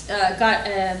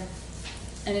an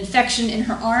infection in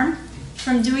her arm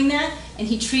from doing that. And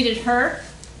he treated her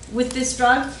with this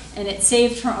drug, and it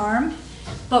saved her arm.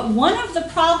 But one of the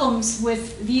problems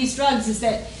with these drugs is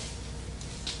that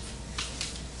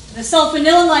the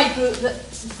sulfanilamide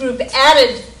group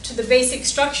added to the basic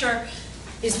structure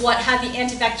is what had the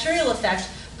antibacterial effect,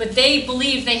 but they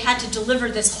believed they had to deliver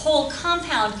this whole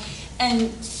compound,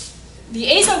 and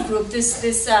the azo group, this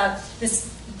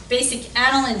basic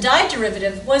aniline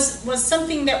diderivative, was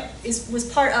something that was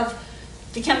part of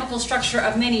the chemical structure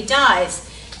of many dyes.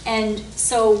 And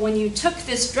so when you took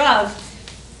this drug,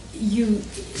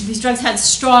 these drugs had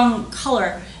strong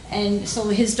color, and so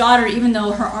his daughter, even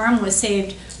though her arm was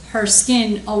saved, her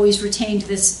skin always retained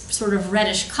this sort of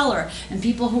reddish color. And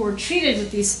people who were treated with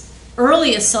these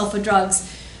earliest sulfa drugs,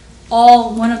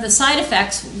 one of the side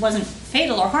effects wasn't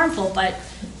fatal or harmful, but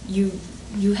you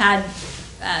had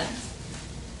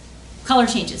color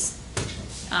changes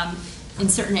in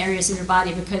certain areas in your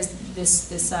body because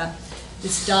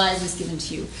this dye was given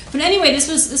to you. But anyway, this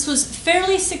was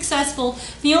fairly successful.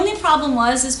 The only problem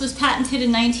was this was patented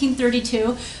in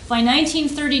 1932. By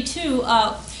 1932,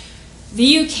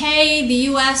 the UK, the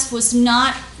US was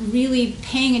not really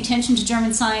paying attention to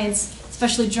German science,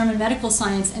 especially German medical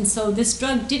science, and so this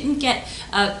drug didn't get,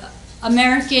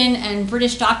 American and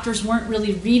British doctors weren't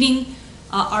really reading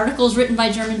articles written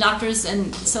by German doctors,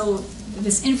 and so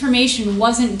this information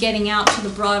wasn't getting out to the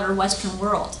broader Western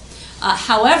world.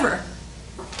 However,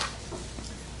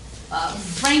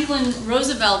 Franklin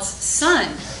Roosevelt's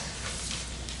son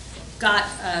got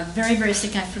very, very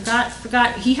sick. I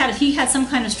forgot. He had some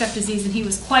kind of strep disease, and he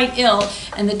was quite ill.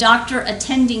 And the doctor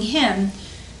attending him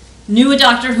knew a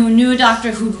doctor who knew a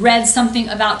doctor who'd read something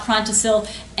about Prontosil,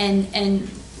 and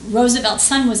Roosevelt's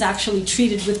son was actually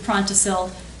treated with Prontosil,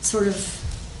 sort of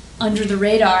under the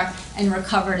radar, and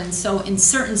recovered. And so, in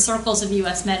certain circles of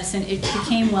U.S. medicine, it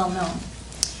became well known.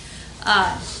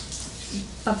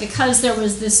 But because there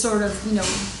was this sort of,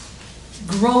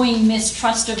 growing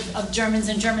mistrust of Germans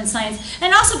and German science,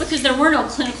 and also because there were no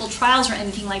clinical trials or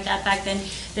anything like that back then,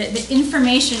 the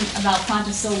information about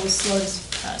Prontosil was slow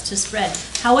to spread.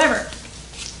 However,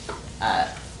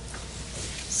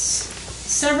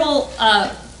 several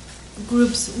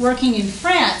groups working in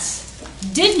France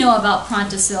did know about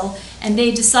Prontosil, and they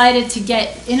decided to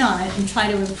get in on it and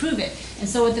try to improve it. And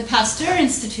so at the Pasteur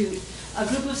Institute, a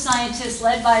group of scientists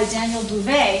led by Daniel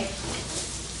Bouvet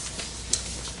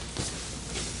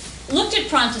looked at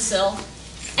Prontosil,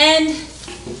 and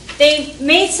they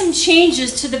made some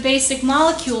changes to the basic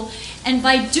molecule, and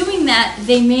by doing that,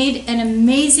 they made an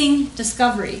amazing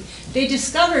discovery. They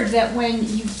discovered that when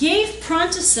you gave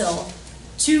Prontosil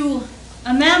to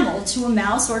a mammal, to a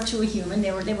mouse or to a human,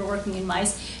 they were working in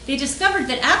mice, they discovered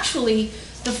that actually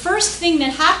the first thing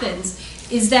that happens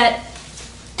is that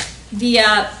the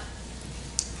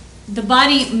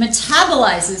body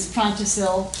metabolizes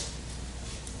Prontosil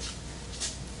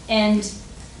and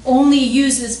only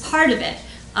uses part of it.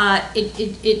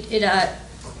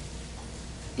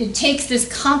 It takes this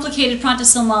complicated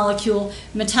Prontosil molecule,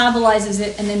 metabolizes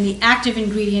it, and then the active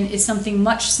ingredient is something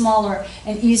much smaller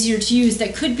and easier to use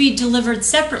that could be delivered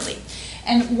separately.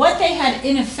 And what they had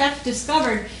in effect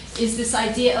discovered is this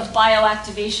idea of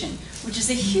bioactivation, which is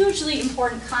a hugely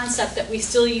important concept that we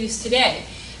still use today.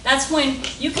 That's when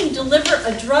you can deliver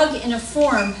a drug in a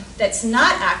form that's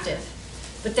not active,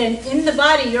 but then in the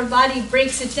body, your body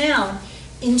breaks it down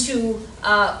into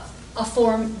a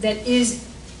form that is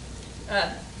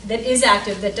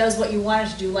active, that does what you want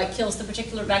it to do, like kills the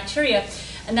particular bacteria.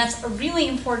 And that's a really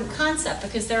important concept,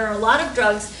 because there are a lot of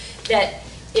drugs that,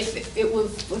 if it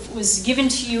was given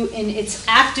to you in its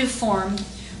active form,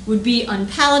 would be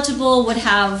unpalatable, would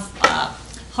have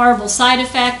horrible side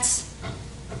effects,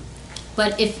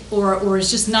 but or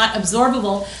is just not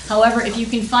absorbable. However, if you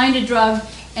can find a drug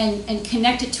and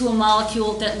connect it to a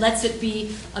molecule that lets it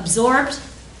be absorbed,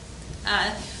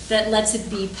 that lets it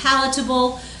be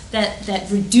palatable, that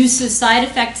reduces side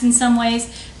effects in some ways,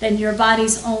 then your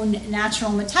body's own natural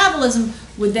metabolism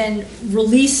would then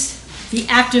release the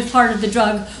active part of the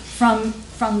drug from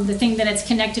the thing that it's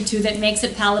connected to that makes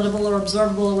it palatable or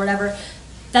absorbable or whatever.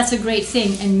 That's a great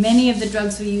thing. And many of the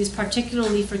drugs we use,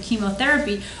 particularly for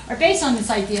chemotherapy, are based on this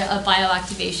idea of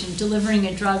bioactivation, delivering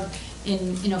a drug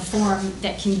in a form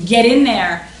that can get in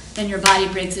there, then your body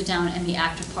breaks it down and the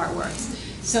active part works.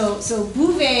 So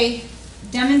Bouvet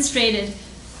demonstrated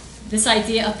this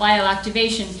idea of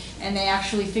bioactivation, and they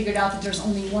actually figured out that there's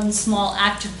only one small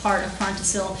active part of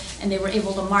Prontosil, and they were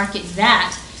able to market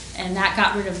that, and that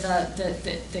got rid of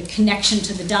the connection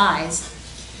to the dyes.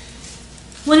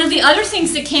 One of the other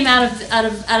things that came out of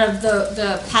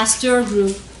the Pasteur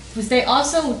group was they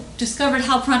also discovered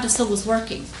how Prontosil was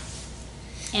working.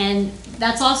 And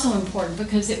that's also important,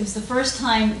 because it was the first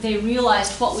time they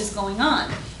realized what was going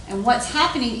on. And what's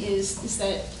happening is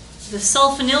that the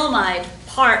sulfanilamide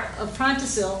part of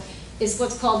Prontosil is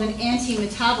what's called an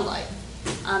anti-metabolite.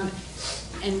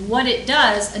 And what it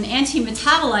does, an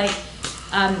anti-metabolite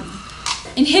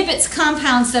inhibits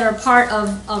compounds that are part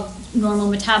of normal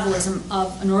metabolism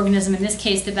of an organism, in this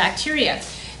case the bacteria.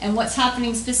 And what's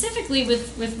happening specifically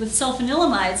with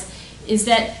sulfonilamides is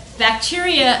that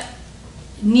bacteria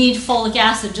need folic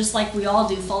acid, just like we all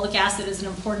do. Folic acid is an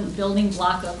important building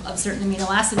block of certain amino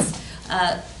acids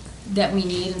that we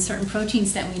need and certain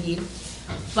proteins that we need.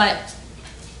 But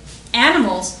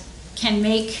animals can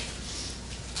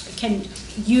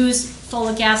use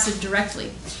folic acid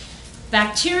directly.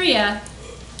 Bacteria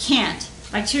can't.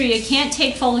 Bacteria can't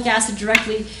take folic acid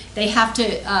directly. They have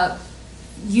to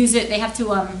use it, they have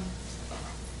to,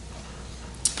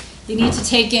 they need to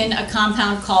take in a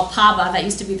compound called PABA. That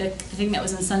used to be the thing that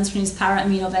was in sunscreens,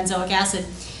 para-aminobenzoic acid.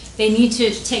 They need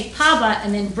to take PABA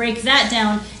and then break that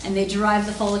down, and they derive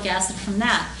the folic acid from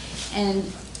that. And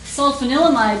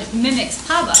sulfanilamide mimics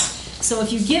PABA. So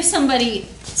if you give somebody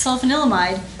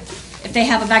sulfanilamide, if they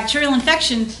have a bacterial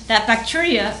infection, that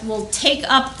bacteria will take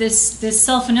up this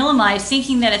sulfanilamide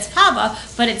thinking that it's PABA,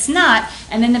 but it's not,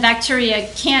 and then the bacteria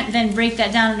can't then break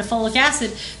that down into folic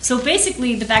acid. So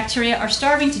basically the bacteria are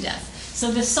starving to death. So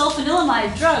the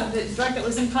sulfanilamide drug, the drug that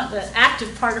was in the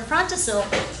active part of Prontosil,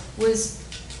 was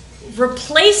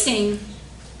replacing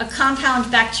a compound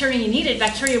bacteria needed.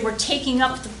 Bacteria were taking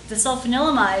up the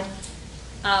sulfanilamide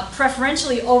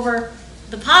preferentially over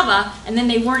the PABA, and then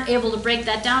they weren't able to break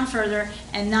that down further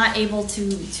and not able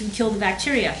to kill the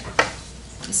bacteria.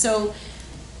 So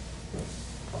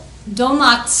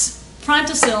Domach's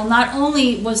Prontosil not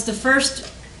only was the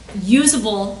first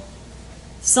usable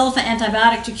sulfa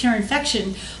antibiotic to cure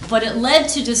infection, but it led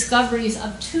to discoveries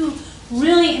of two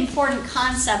really important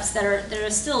concepts that are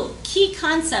still key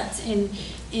concepts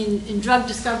in drug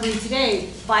discovery today: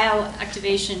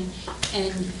 bioactivation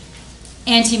and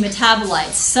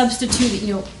anti-metabolites.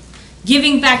 Substituting,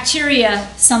 giving bacteria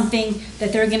something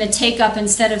that they're going to take up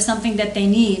instead of something that they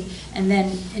need, and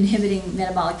then inhibiting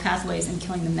metabolic pathways and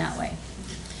killing them that way.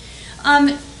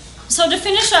 So to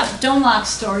finish up Domach's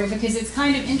story, because it's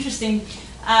kind of interesting,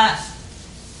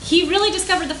 he really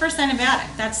discovered the first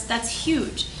antibiotic. That's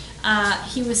huge.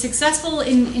 He was successful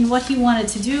in what he wanted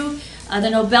to do. The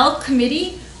Nobel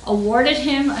Committee awarded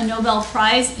him a Nobel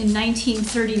Prize in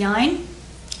 1939.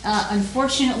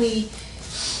 Unfortunately,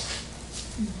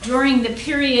 during the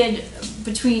period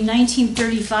between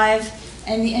 1935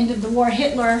 and the end of the war,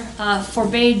 Hitler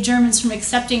forbade Germans from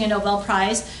accepting a Nobel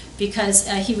Prize because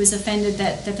he was offended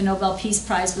that the Nobel Peace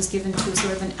Prize was given to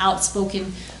sort of an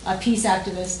outspoken peace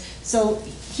activist. So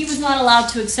he was not allowed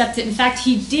to accept it. In fact,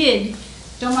 he did.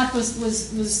 Domach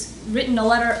was written a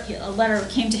letter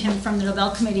came to him from the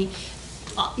Nobel Committee,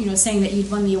 saying that he'd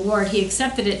won the award. He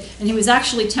accepted it, and he was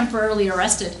actually temporarily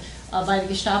arrested by the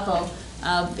Gestapo.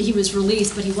 He was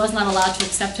released, but he was not allowed to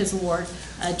accept his award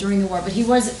during the war. But he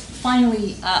was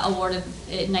finally awarded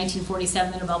in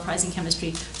 1947 the Nobel Prize in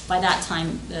Chemistry. By that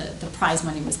time, the prize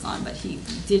money was gone, but he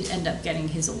did end up getting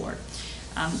his award.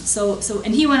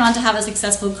 And he went on to have a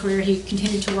successful career. He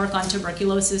continued to work on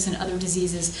tuberculosis and other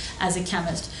diseases as a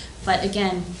chemist. But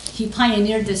again, he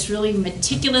pioneered this really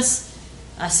meticulous,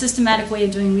 systematic way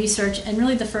of doing research, and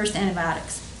really the first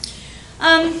antibiotics.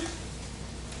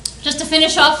 Just to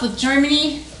finish off with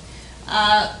Germany,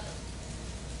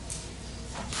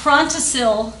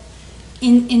 Prontosil,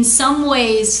 in some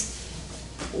ways,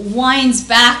 winds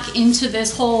back into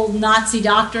this whole Nazi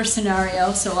doctor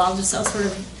scenario. So I'll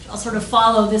sort of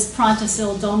follow this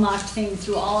Prontosil Domach thing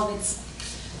through all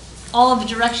of the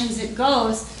directions it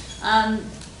goes.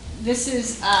 This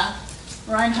is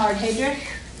Reinhard Heydrich,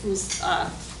 who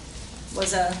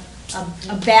was a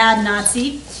bad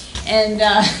Nazi, and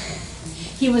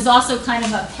he was also kind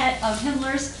of a pet of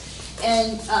Himmler's.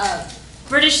 And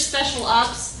British Special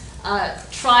Ops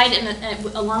tried,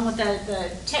 along with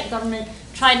the Czech government,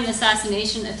 tried an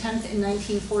assassination attempt in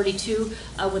 1942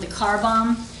 with a car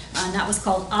bomb. And that was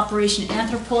called Operation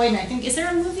Anthropoid. And I think, is there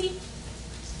a movie?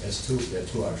 There are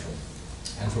two actually.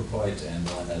 Anthropoid and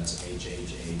one that's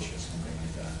HHH or something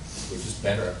like that, which is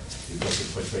better because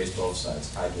it portrays both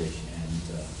sides, Heydrich and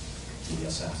the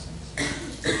assassins.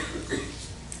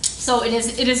 So it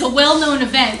is a well-known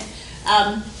event.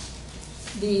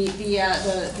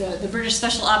 The British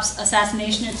Special Ops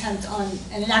assassination attempt on,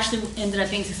 and it actually ended up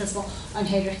being successful on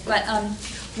Heydrich. But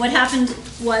what happened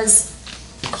was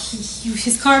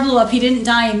his car blew up. He didn't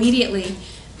die immediately,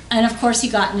 and of course he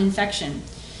got an infection,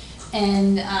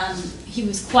 and he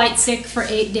was quite sick for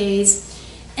 8 days.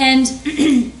 And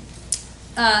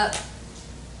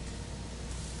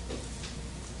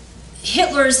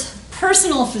Hitler's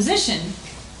personal physician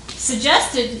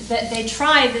suggested that they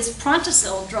try this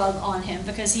Prontosil drug on him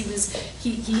because he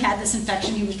had this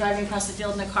infection. He was driving across the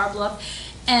field and the car blew up,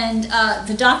 and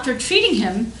the doctor treating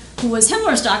him, who was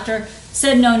Himmler's doctor,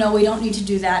 said, no, we don't need to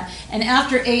do that. And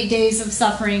after 8 days of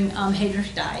suffering,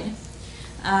 Heydrich died.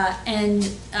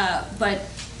 But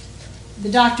the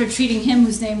doctor treating him,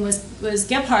 whose name was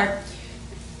Gebhardt,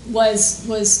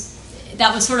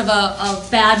 that was sort of a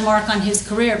bad mark on his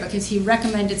career because he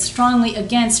recommended strongly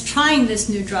against trying this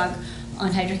new drug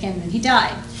on Heydrich, and then he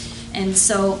died. And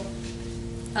so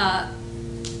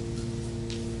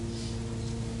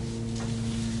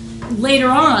later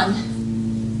on,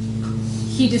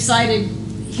 he decided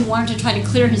he wanted to try to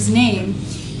clear his name,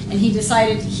 and he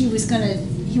decided he was going to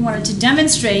he wanted to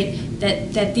demonstrate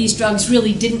that these drugs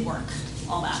really didn't work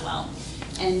all that well.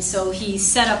 And so he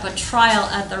set up a trial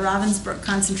at the Ravensbrück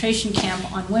concentration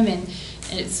camp on women.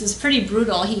 And it was pretty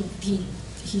brutal. He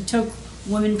took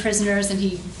women prisoners and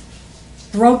he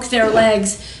broke their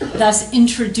legs, thus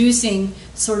introducing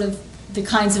sort of the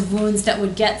kinds of wounds that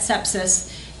would get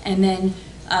sepsis, and then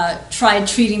tried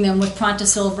treating them with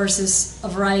Prontosil versus a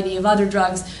variety of other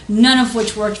drugs, none of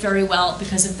which worked very well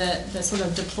because of the sort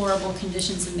of deplorable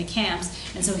conditions in the camps.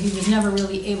 And so he was never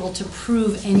really able to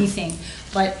prove anything.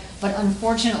 But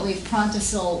unfortunately,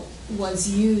 Prontosil was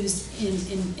used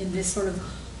in this sort of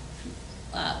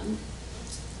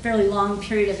fairly long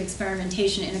period of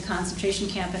experimentation in a concentration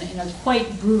camp in a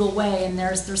quite brutal way. And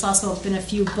there's also been a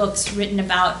few books written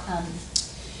about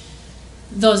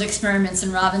those experiments in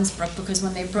Ravensbrück, because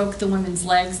when they broke the women's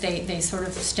legs, they sort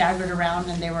of staggered around,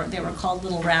 and they were called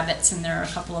little rabbits, and there are a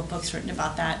couple of books written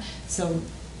about that. So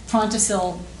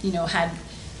Prontosil,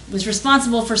 was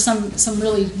responsible for some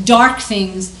really dark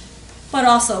things, but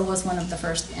also was one of the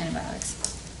first antibiotics.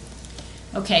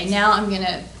 Okay, now I'm going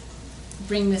to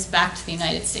bring this back to the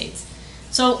United States.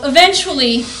 So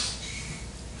eventually,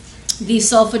 these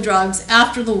sulfa drugs,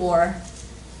 after the war,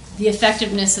 the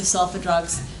effectiveness of sulfa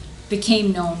drugs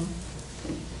became known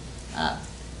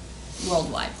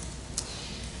worldwide.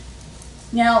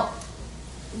 Now,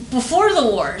 before the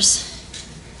wars,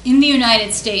 in the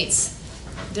United States,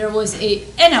 there was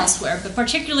and elsewhere, but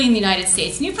particularly in the United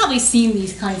States, and you've probably seen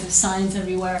these kinds of signs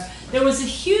everywhere, there was a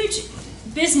huge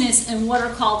business in what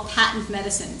are called patent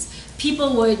medicines.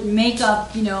 People would make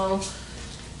up,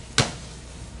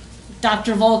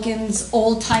 Dr. Vulcan's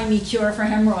old-timey cure for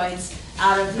hemorrhoids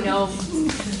out of,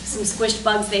 some squished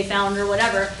bugs they found or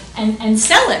whatever, and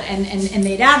sell it, and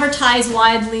they'd advertise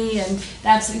widely, and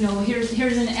that's,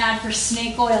 here's an ad for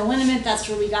snake oil liniment. That's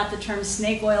where we got the term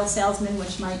snake oil salesman,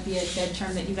 which might be a dead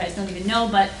term that you guys don't even know,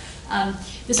 but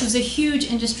this was a huge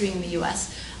industry in the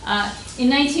US. In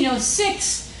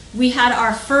 1906, we had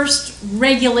our first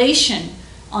regulation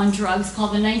on drugs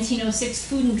called the 1906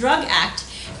 Food and Drug Act,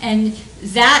 and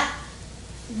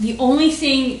the only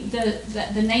thing the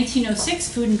 1906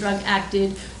 Food and Drug Act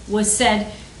did was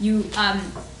said you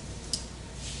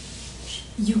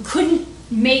couldn't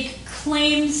make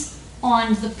claims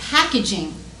on the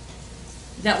packaging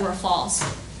that were false.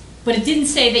 But it didn't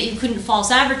say that you couldn't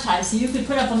false advertise. So you could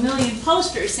put up a million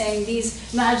posters saying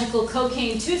these magical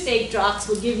cocaine toothache drops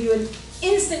will give you an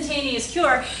instantaneous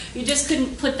cure. You just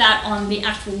couldn't put that on the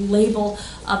actual label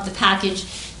of the package.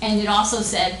 And it also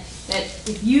said that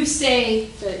if you say,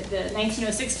 the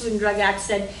 1906 Food and Drug Act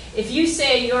said, if you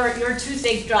say your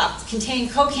toothache drops contain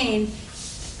cocaine,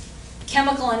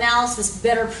 chemical analysis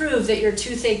better prove that your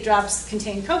toothache drops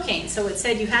contain cocaine. So it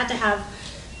said you had to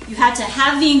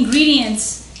have the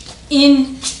ingredients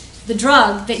in the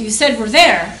drug that you said were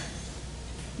there,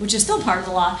 which is still part of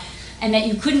the law, and that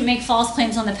you couldn't make false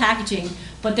claims on the packaging.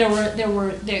 But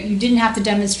you didn't have to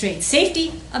demonstrate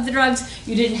safety of the drugs.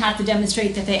 You didn't have to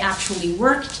demonstrate that they actually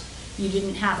worked. You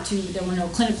didn't have to, there were no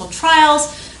clinical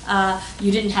trials.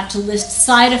 You didn't have to list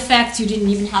side effects. You didn't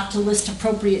even have to list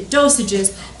appropriate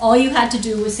dosages. All you had to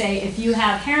do was say, if you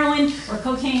have heroin or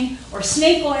cocaine or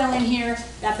snake oil in here,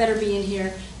 that better be in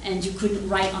here. And you couldn't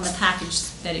write on the package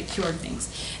that it cured things.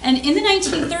 And in the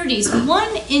 1930s,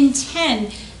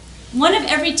 one of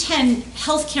every 10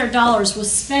 healthcare dollars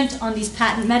was spent on these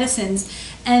patent medicines.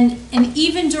 And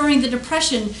even during the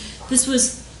Depression, this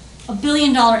was a $1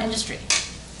 billion industry,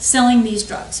 selling these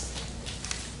drugs.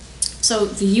 So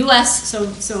the U.S., so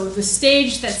the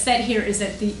stage that's set here is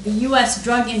that the U.S.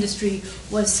 drug industry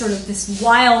was sort of this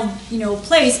wild,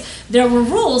 place. There were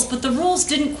rules, but the rules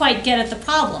didn't quite get at the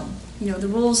problem. The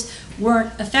rules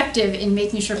weren't effective in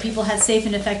making sure people had safe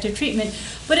and effective treatment,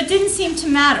 but it didn't seem to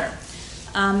matter.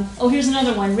 Oh, here's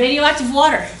another one, radioactive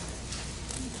water.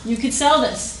 You could sell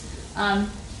this.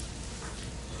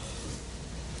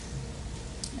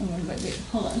 Wait,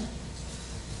 hold on.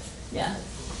 Yeah.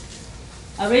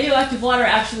 Radioactive water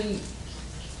actually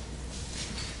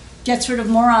gets rid of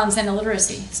morons and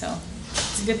illiteracy, so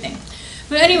it's a good thing.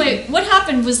 But anyway, what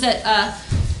happened was that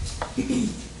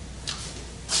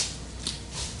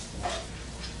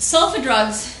sulfa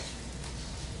drugs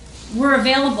were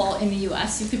available in the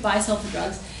US. You could buy sulfa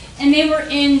drugs, and they were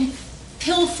in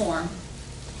pill form,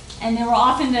 and they were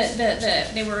often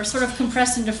they were sort of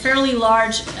compressed into fairly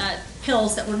large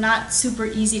pills that were not super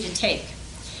easy to take.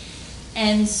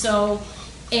 And so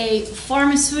a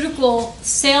pharmaceutical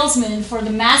salesman for the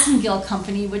Massengill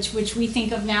Company, which we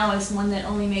think of now as one that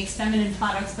only makes feminine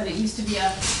products, but it used to be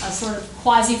a sort of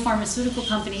quasi-pharmaceutical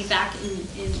company back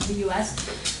in the US,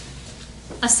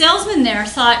 a salesman there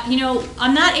thought, you know,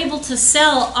 I'm not able to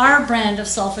sell our brand of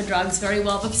sulfa drugs very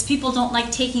well because people don't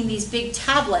like taking these big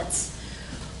tablets.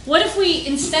 What if we,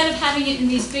 instead of having it in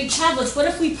these big tablets, what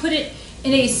if we put it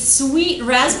in a sweet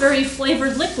raspberry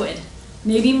flavored liquid?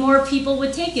 Maybe more people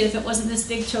would take it if it wasn't this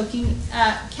big choking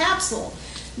capsule.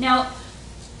 Now,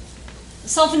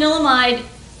 sulfanilamide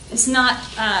is not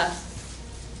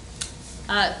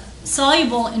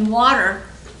soluble in water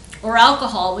or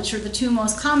alcohol, which are the two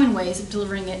most common ways of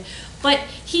delivering it. But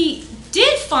he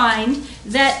did find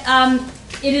that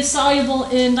it is soluble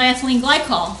in diethylene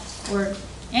glycol, or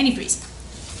antifreeze,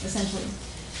 essentially.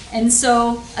 And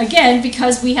so, again,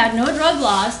 because we had no drug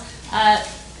laws,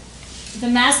 the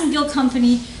Massengill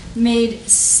Company made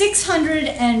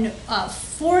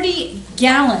 640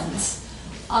 gallons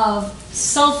of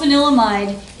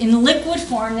sulfanilamide in liquid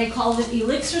form. They called it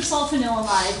elixir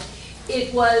sulfanilamide.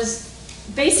 It was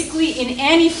basically in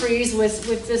antifreeze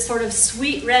with this sort of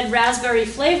sweet red raspberry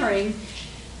flavoring,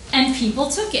 and people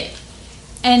took it.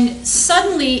 And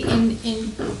suddenly,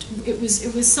 it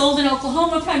was sold in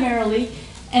Oklahoma primarily,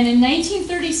 and in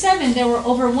 1937 there were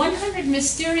over 100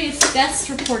 mysterious deaths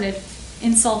reported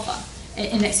in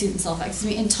in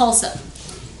Tulsa.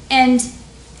 And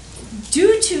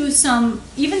due to some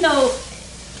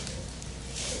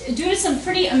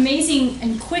pretty amazing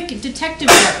and quick detective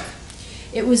work,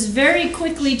 it was very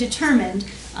quickly determined,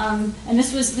 and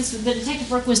the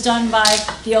detective work was done by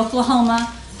the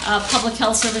Oklahoma Public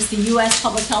Health Service, the U.S.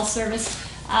 Public Health Service.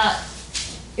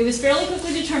 It was fairly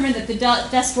quickly determined that the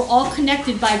deaths were all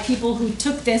connected by people who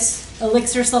took this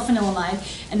elixir sulfanilamide,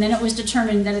 and then it was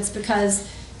determined that it's because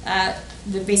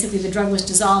basically the drug was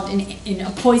dissolved in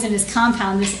a poisonous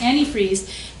compound, this antifreeze,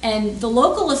 and the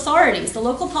local authorities, the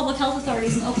local public health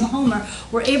authorities in Oklahoma,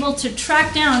 were able to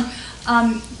track down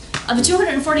of the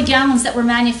 240 gallons that were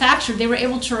manufactured. They were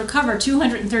able to recover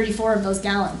 234 of those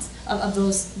gallons of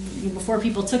those before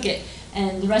people took it,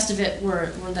 and the rest of it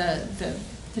were the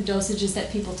dosages that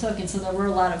people took, and so there were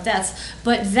a lot of deaths.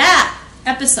 But that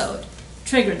episode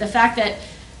triggered the fact that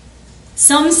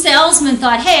some salesman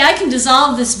thought, hey, I can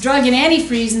dissolve this drug in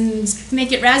antifreeze and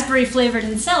make it raspberry flavored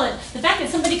and sell it. The fact that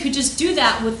somebody could just do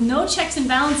that with no checks and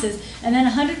balances and then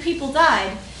 100 people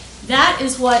died, that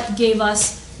is what gave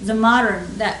us the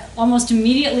modern, that almost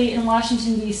immediately in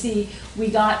Washington, D.C., we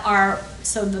got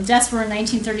so the deaths were in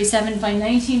 1937. By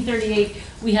 1938,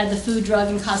 we had the Food, Drug,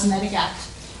 and Cosmetic Act,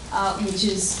 which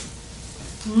is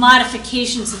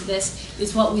modifications of this,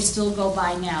 is what we still go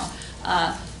by now.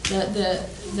 The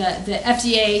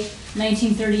FDA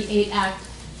 1938 Act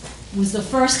was the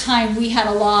first time we had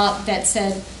a law that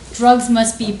said drugs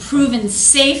must be proven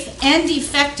safe and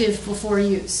effective before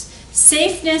use.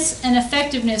 Safeness and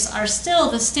effectiveness are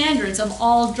still the standards of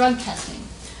all drug testing.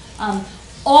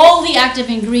 All the active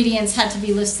ingredients had to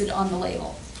be listed on the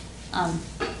label.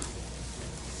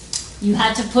 You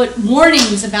had to put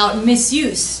warnings about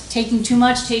misuse, taking too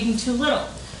much, taking too little.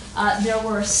 There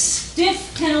were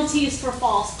stiff penalties for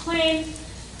false claim,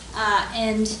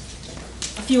 and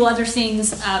a few other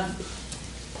things.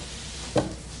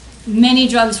 Many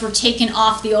drugs were taken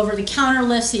off the over-the-counter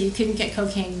list, so you couldn't get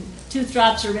cocaine tooth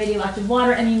drops or radioactive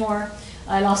water anymore.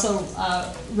 It also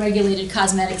regulated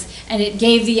cosmetics, and it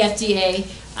gave the FDA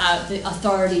the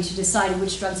authority to decide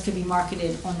which drugs could be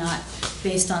marketed or not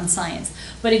based on science.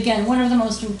 But again, one of the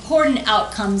most important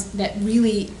outcomes that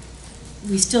really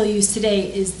we still use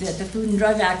today is the Food and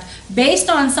Drug Act, based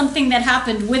on something that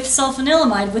happened with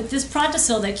sulfanilamide, with this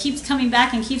Prontosil that keeps coming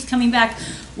back and keeps coming back,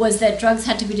 was that drugs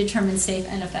had to be determined safe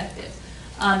and effective.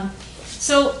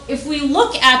 So if we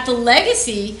look at the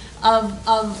legacy of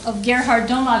Gerhard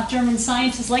Domagk, German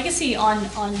scientist's legacy on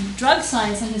drug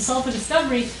science and his sulfa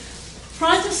discovery,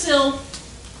 Prontosil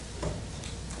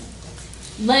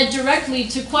led directly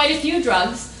to quite a few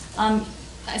drugs.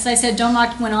 As I said,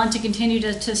 Domagk went on to continue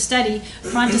to study.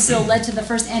 Prontosil led to the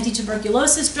first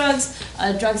anti-tuberculosis drugs,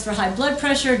 drugs for high blood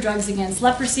pressure, drugs against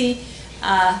leprosy.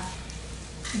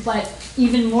 But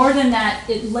even more than that,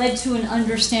 it led to an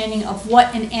understanding of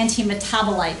what an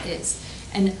anti-metabolite is.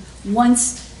 And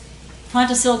once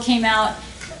Prontosil came out,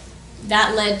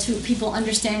 that led to people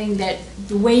understanding that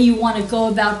the way you want to go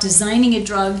about designing a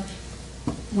drug,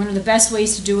 one of the best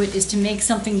ways to do it is to make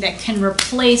something that can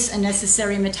replace a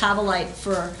necessary metabolite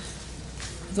for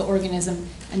the organism,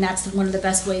 and that's one of the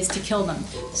best ways to kill them.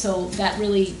 So that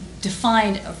really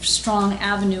defined a strong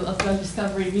avenue of drug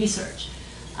discovery research.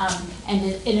 And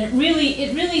it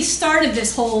really started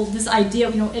this idea,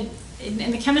 you know,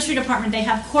 in the chemistry department they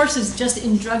have courses just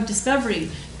in drug discovery.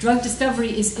 Drug discovery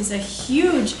is a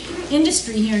huge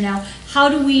industry here now. How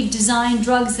do we design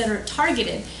drugs that are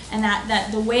targeted? And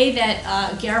that the way that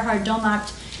Gerhard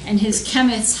Domagk and his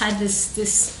chemists had this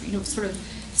sort of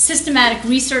systematic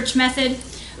research method.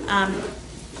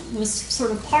 Was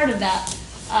sort of part of that.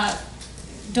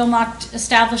 Domach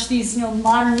established these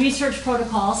modern research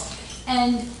protocols,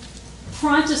 and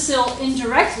Prontosil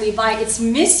indirectly, by its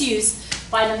misuse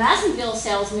by the Massengill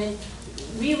salesman,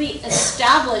 really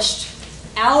established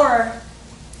our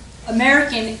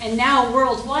American and now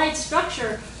worldwide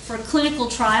structure for clinical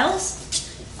trials.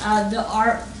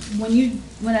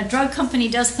 When a drug company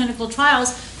does clinical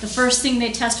trials, the first thing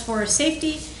they test for is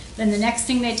safety, then the next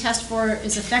thing they test for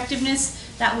is effectiveness.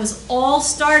 That was all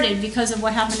started because of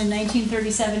what happened in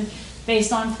 1937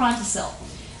 based on Prontosil.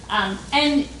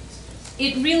 And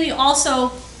it really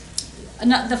also,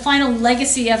 the final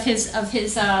legacy of his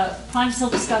Prontosil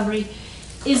discovery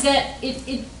is that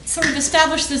it sort of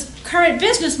established this current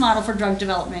business model for drug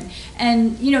development.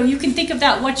 And you can think of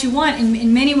that what you want.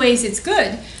 In many ways it's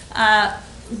good.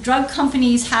 Drug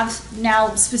companies have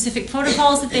now specific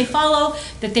protocols that they follow,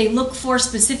 that they look for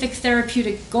specific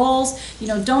therapeutic goals.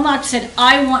 Domach said,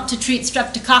 I want to treat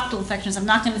streptococcal infections. I'm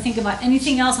not going to think about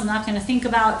anything else. I'm not going to think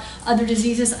about other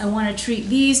diseases. I want to treat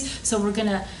these. So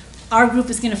our group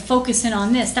is going to focus in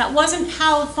on this. That wasn't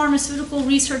how pharmaceutical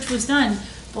research was done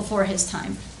before his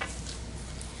time.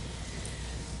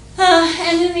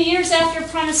 And in the years after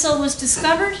Prontosil was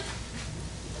discovered,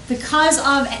 because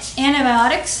of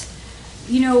antibiotics,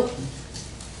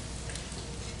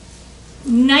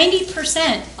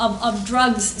 90% of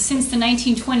drugs since the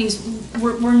 1920s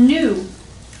were new,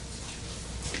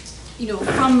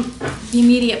 from the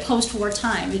immediate post-war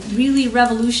time. It really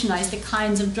revolutionized the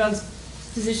kinds of drugs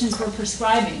physicians were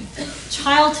prescribing.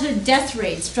 Childhood death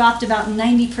rates dropped about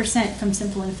 90% from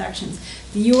simple infections.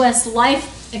 The U.S.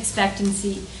 life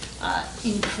expectancy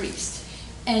increased.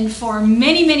 And for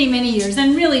many, many, many years,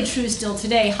 and really true still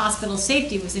today, hospital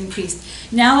safety was increased.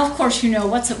 Now, of course,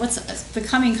 what's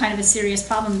becoming kind of a serious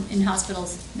problem in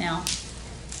hospitals now?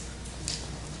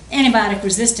 Antibiotic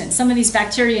resistance. Some of these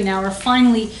bacteria now are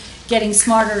finally getting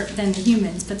smarter than the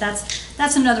humans, but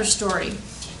that's another story.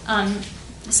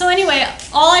 So anyway,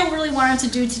 all I really wanted to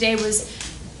do today was,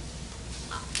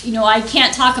 I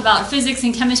can't talk about physics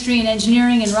and chemistry and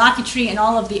engineering and rocketry and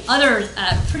all of the other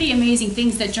pretty amazing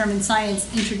things that German science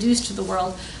introduced to the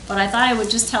world, but I thought I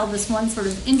would just tell this one sort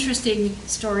of interesting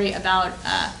story about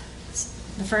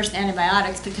the first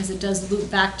antibiotics, because it does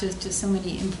loop back to so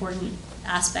many important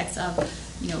aspects of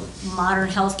modern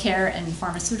healthcare and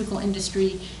pharmaceutical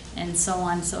industry and so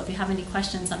on. So if you have any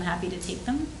questions, I'm happy to take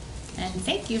them. And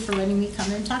thank you for letting me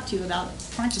come and talk to you about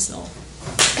Prontosil.